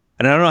Kubernetes.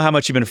 And I don't know how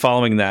much you've been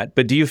following that,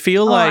 but do you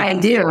feel like... I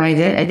did.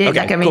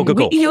 Okay,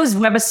 cool. We use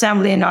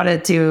WebAssembly in order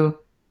to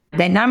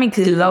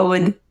dynamically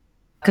load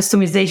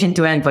customization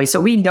to Envoy.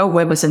 So we know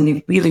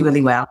WebAssembly really,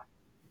 really well.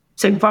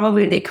 So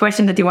probably the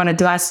question that you wanted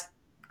to ask,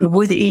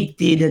 would it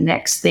be the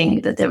next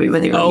thing that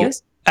everybody will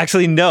use?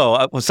 Actually, no.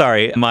 I'm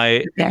sorry.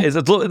 It's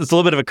a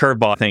little bit of a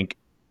curveball, I think.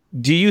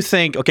 Do you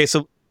think... Okay,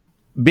 so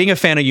being a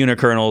fan of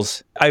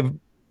unikernels,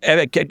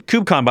 at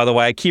KubeCon, by the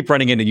way, I keep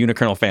running into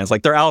unikernel fans.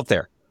 Like, they're out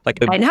there. Like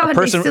I know,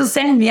 they still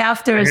send me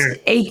after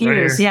 8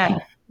 years. Yeah.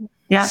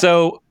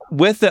 So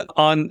with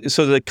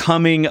the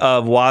coming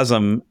of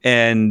WASM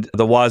and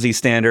the WASI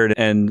standard,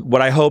 and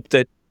what I hope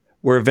that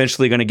we're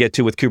eventually going to get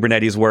to with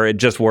Kubernetes, where it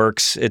just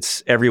works,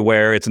 it's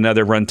everywhere, it's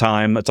another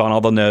runtime, it's on all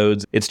the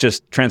nodes, it's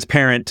just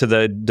transparent to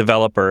the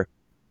developer.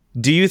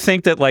 Do you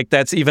think that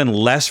that's even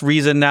less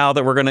reason now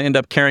that we're going to end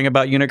up caring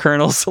about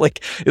unikernels?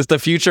 Is the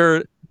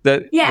future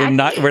that we're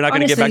not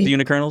going to get back to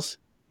unikernels?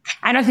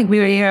 I don't think we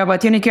will hear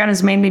about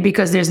unikernels mainly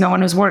because there's no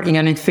one who's working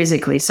on it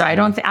physically. So I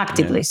don't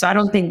actively. So I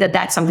don't think that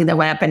that's something that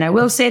will happen. I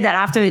will say that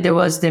after there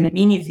was the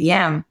mini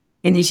VM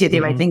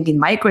initiative, I think in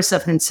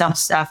Microsoft and some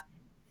stuff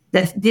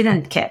that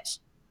didn't catch.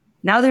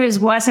 Now there is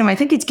WASM. I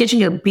think it's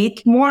catching a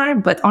bit more,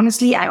 but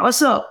honestly, I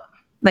also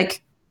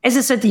as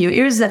I said to you,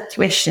 here's that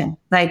question.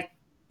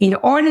 In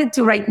order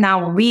to right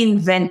now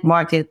reinvent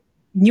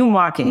new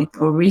market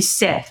or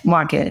reset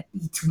market,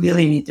 it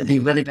really needs to be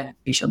really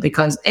beneficial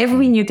because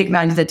every new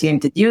technology that you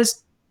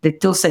introduce, the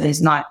toolset is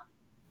not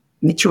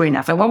mature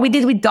enough. And what we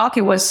did with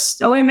Docker was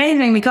so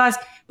amazing because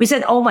we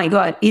said, oh my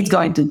God, it's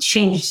going to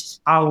change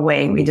our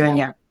way we're doing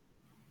it.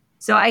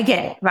 So I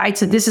get it, right?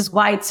 So this is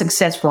why it's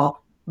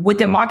successful. What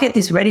the market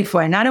is ready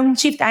for another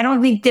shift, I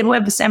don't think the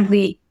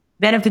WebAssembly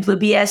benefit will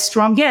be as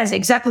strong as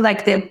exactly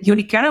like the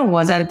unikernel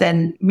wasn't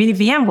and mini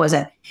VM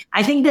wasn't.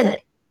 I think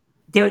that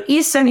there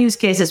is some use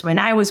cases. When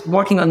I was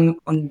working on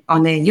the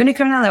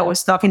unikernel, I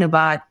was talking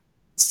about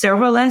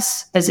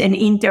serverless as an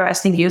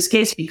interesting use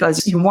case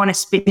because you want to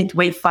spin it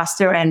way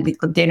faster and with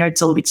container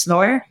it's a little bit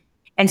slower.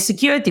 And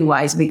security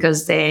wise,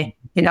 because they,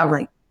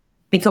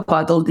 think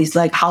about all these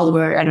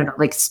hardware, I don't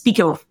know, speak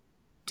of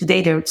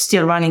today, they're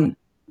still running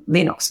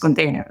Linux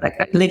container,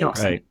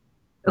 Linux. Right.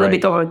 A little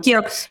bit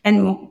overkill,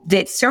 and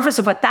the surface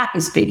of attack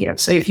is bigger.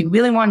 So if you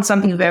really want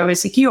something very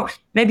secure,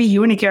 maybe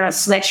unikernel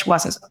 /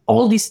 WASM,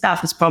 all this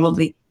stuff is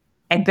probably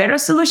a better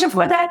solution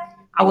for that.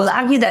 I will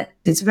argue that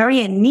it's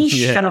very a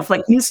niche kind of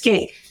use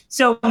case.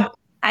 So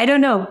I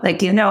don't know,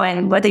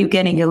 and whether you're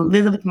getting a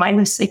little bit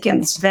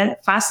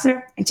microseconds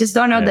faster, I just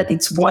don't know that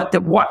it's worth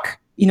the work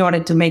in order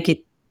to make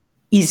it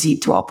easy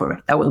to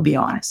operate. I will be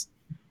honest.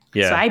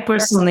 Yeah. So I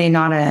personally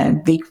not a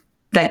big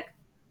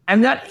I'm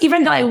not,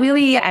 even though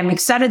I'm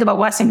excited about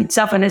WASM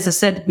itself. And as I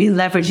said, we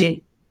leverage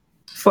it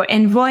for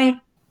Envoy.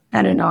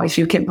 I don't know if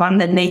you can run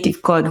the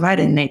native code, write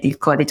a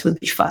native code, it will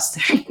be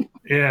faster.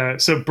 Yeah.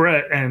 So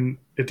Brett and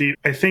Adi,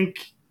 I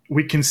think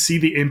we can see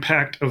the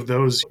impact of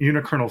those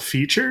unikernel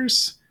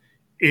features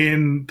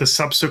in the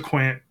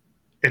subsequent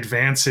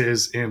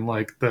advances in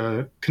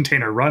the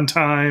container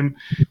runtime,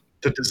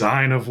 the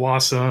design of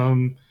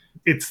WASM.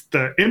 It's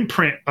the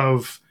imprint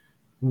of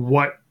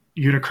what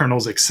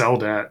unikernels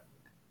excelled at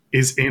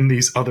is in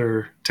these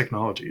other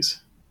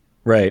technologies.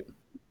 Right.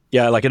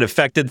 Yeah, it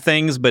affected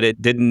things, but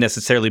it didn't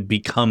necessarily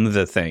become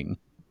the thing.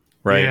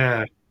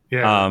 Right.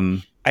 Yeah.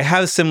 I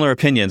have a similar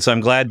opinion, so I'm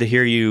glad to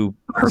hear you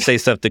say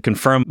stuff to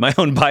confirm my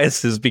own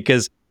biases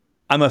because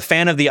I'm a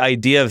fan of the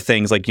idea of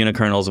things like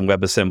unikernels and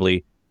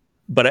WebAssembly.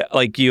 But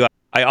like you,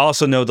 I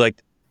also know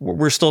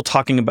we're still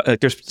talking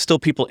about, there's still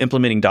people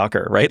implementing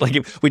Docker, right?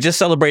 We're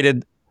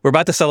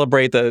about to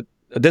celebrate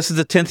this is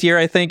the 10th year,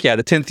 I think. Yeah,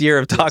 the 10th year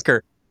of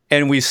Docker.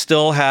 And we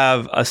still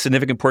have a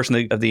significant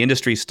portion of the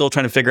industry still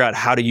trying to figure out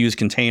how to use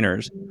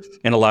containers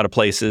in a lot of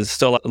places,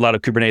 still a lot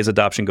of Kubernetes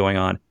adoption going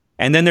on.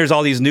 And then there's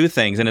all these new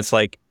things. And it's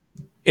like,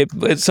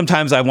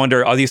 sometimes I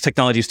wonder, are these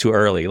technologies too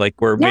early? Like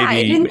we're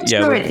we're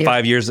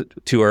 5 years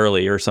too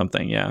early or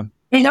something. Yeah.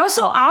 And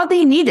also, are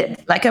they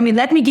needed? Like, I mean,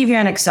 let me give you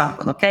an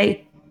example,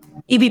 okay?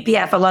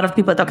 eBPF, a lot of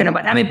people are talking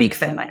about, I'm a big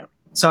fan, by the way.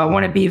 So I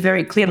want to be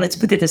very clear. Let's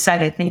put it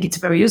aside. I think it's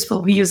very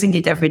useful. We're using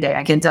it every day.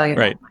 I can tell you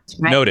right. that much.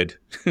 Right? Noted.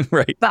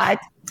 Right. But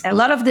a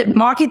lot of the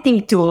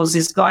marketing tools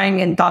is going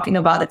and talking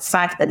about the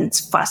fact that it's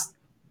fast,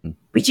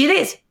 which it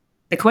is.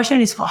 The question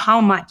is for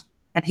how much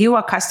and who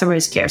our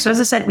customers care. So as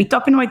I said, we're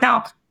talking right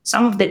now,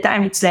 some of the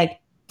time it's like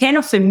 10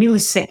 of a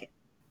millisecond.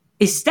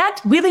 Is that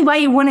really why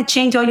you want to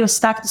change all your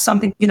stack to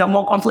something,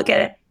 more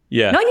complicated?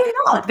 Yeah. No,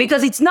 you're not,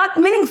 because it's not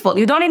meaningful.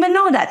 You don't even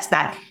know that's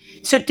that.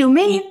 So to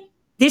me,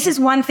 this is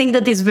one thing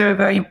that is very,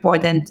 very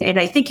important. And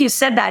I think you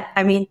said that.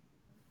 I mean,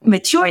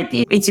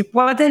 maturity, it's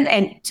important.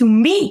 And to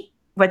me,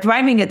 what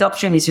driving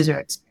adoption is user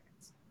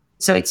experience.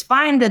 So it's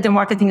fine that the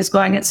marketing is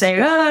going and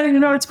saying,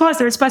 it's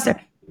faster, it's faster.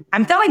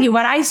 I'm telling you,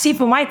 what I see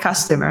for my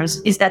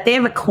customers is that they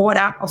have a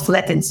quota of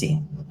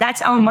latency.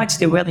 That's how much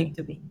they're willing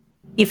to be.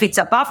 If it's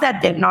above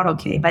that, they're not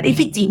okay. But if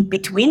it's in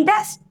between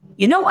that,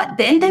 you know what?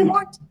 Then they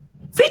want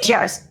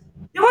features.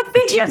 They want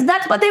features.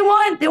 That's what they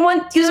want. They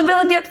want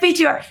usability of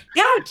feature.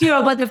 They don't care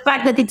about the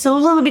fact that it's a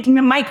little bit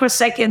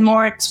microsecond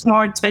more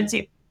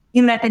expensive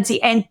in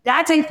latency. And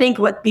that's, I think,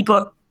 what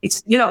people,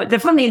 it's,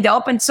 definitely in the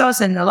open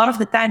source. And a lot of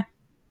the time,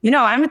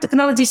 I'm a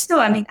technologist too.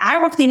 I mean,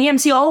 I worked in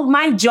EMC. All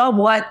my job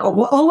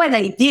all what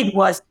I did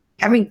was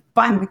having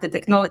fun with the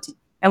technology.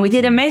 And we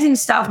did amazing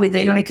stuff with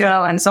the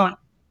Unicurl and so on.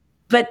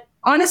 But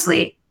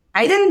honestly,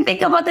 I didn't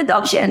think about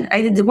adoption.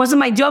 It wasn't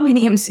my job in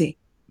EMC.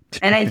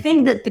 And I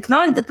think that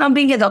technology that's not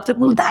being adopted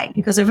will die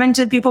because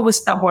eventually people will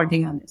stop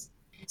working on this.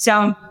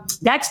 So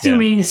that's to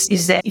me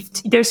is that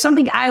if there's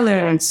something I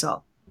learned,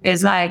 so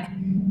it's like,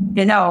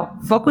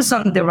 focus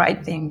on the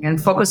right thing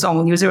and focus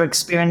on user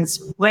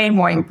experience, way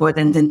more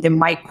important than the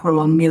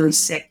micro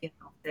millisecond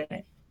of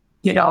the,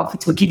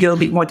 to give you a little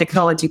bit more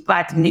technology,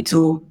 but you need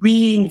to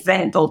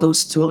reinvent all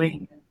those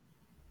tooling.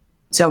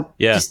 So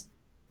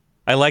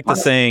I like the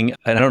saying,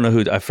 and I don't know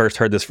who I first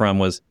heard this from,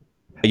 was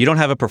you don't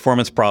have a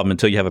performance problem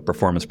until you have a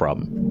performance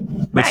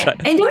problem. Right.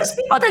 And there's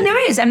people that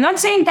there is. I'm not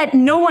saying that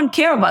no one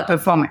care about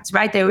performance,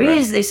 right? There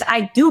is this,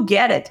 I do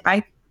get it,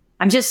 right?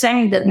 I'm just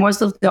saying that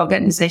most of the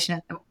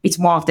organization, it's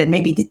more of that,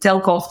 maybe the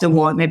telco of the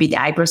world, maybe the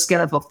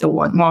hyperscaler of the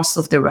world, most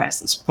of the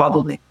rest is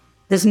probably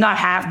does not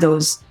have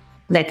those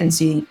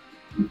latency.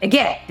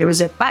 Again, there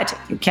is a budget.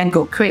 You can't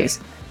go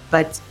crazy.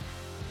 But,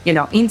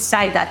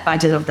 inside that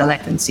budget of the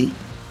latency,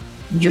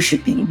 you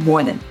should be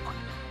more than one.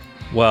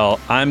 Well,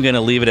 I'm going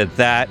to leave it at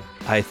that.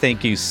 I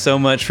thank you so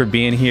much for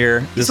being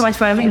here. Thanks so much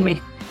for having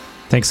me.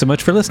 Thanks so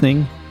much for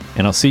listening,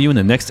 and I'll see you in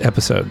the next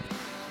episode.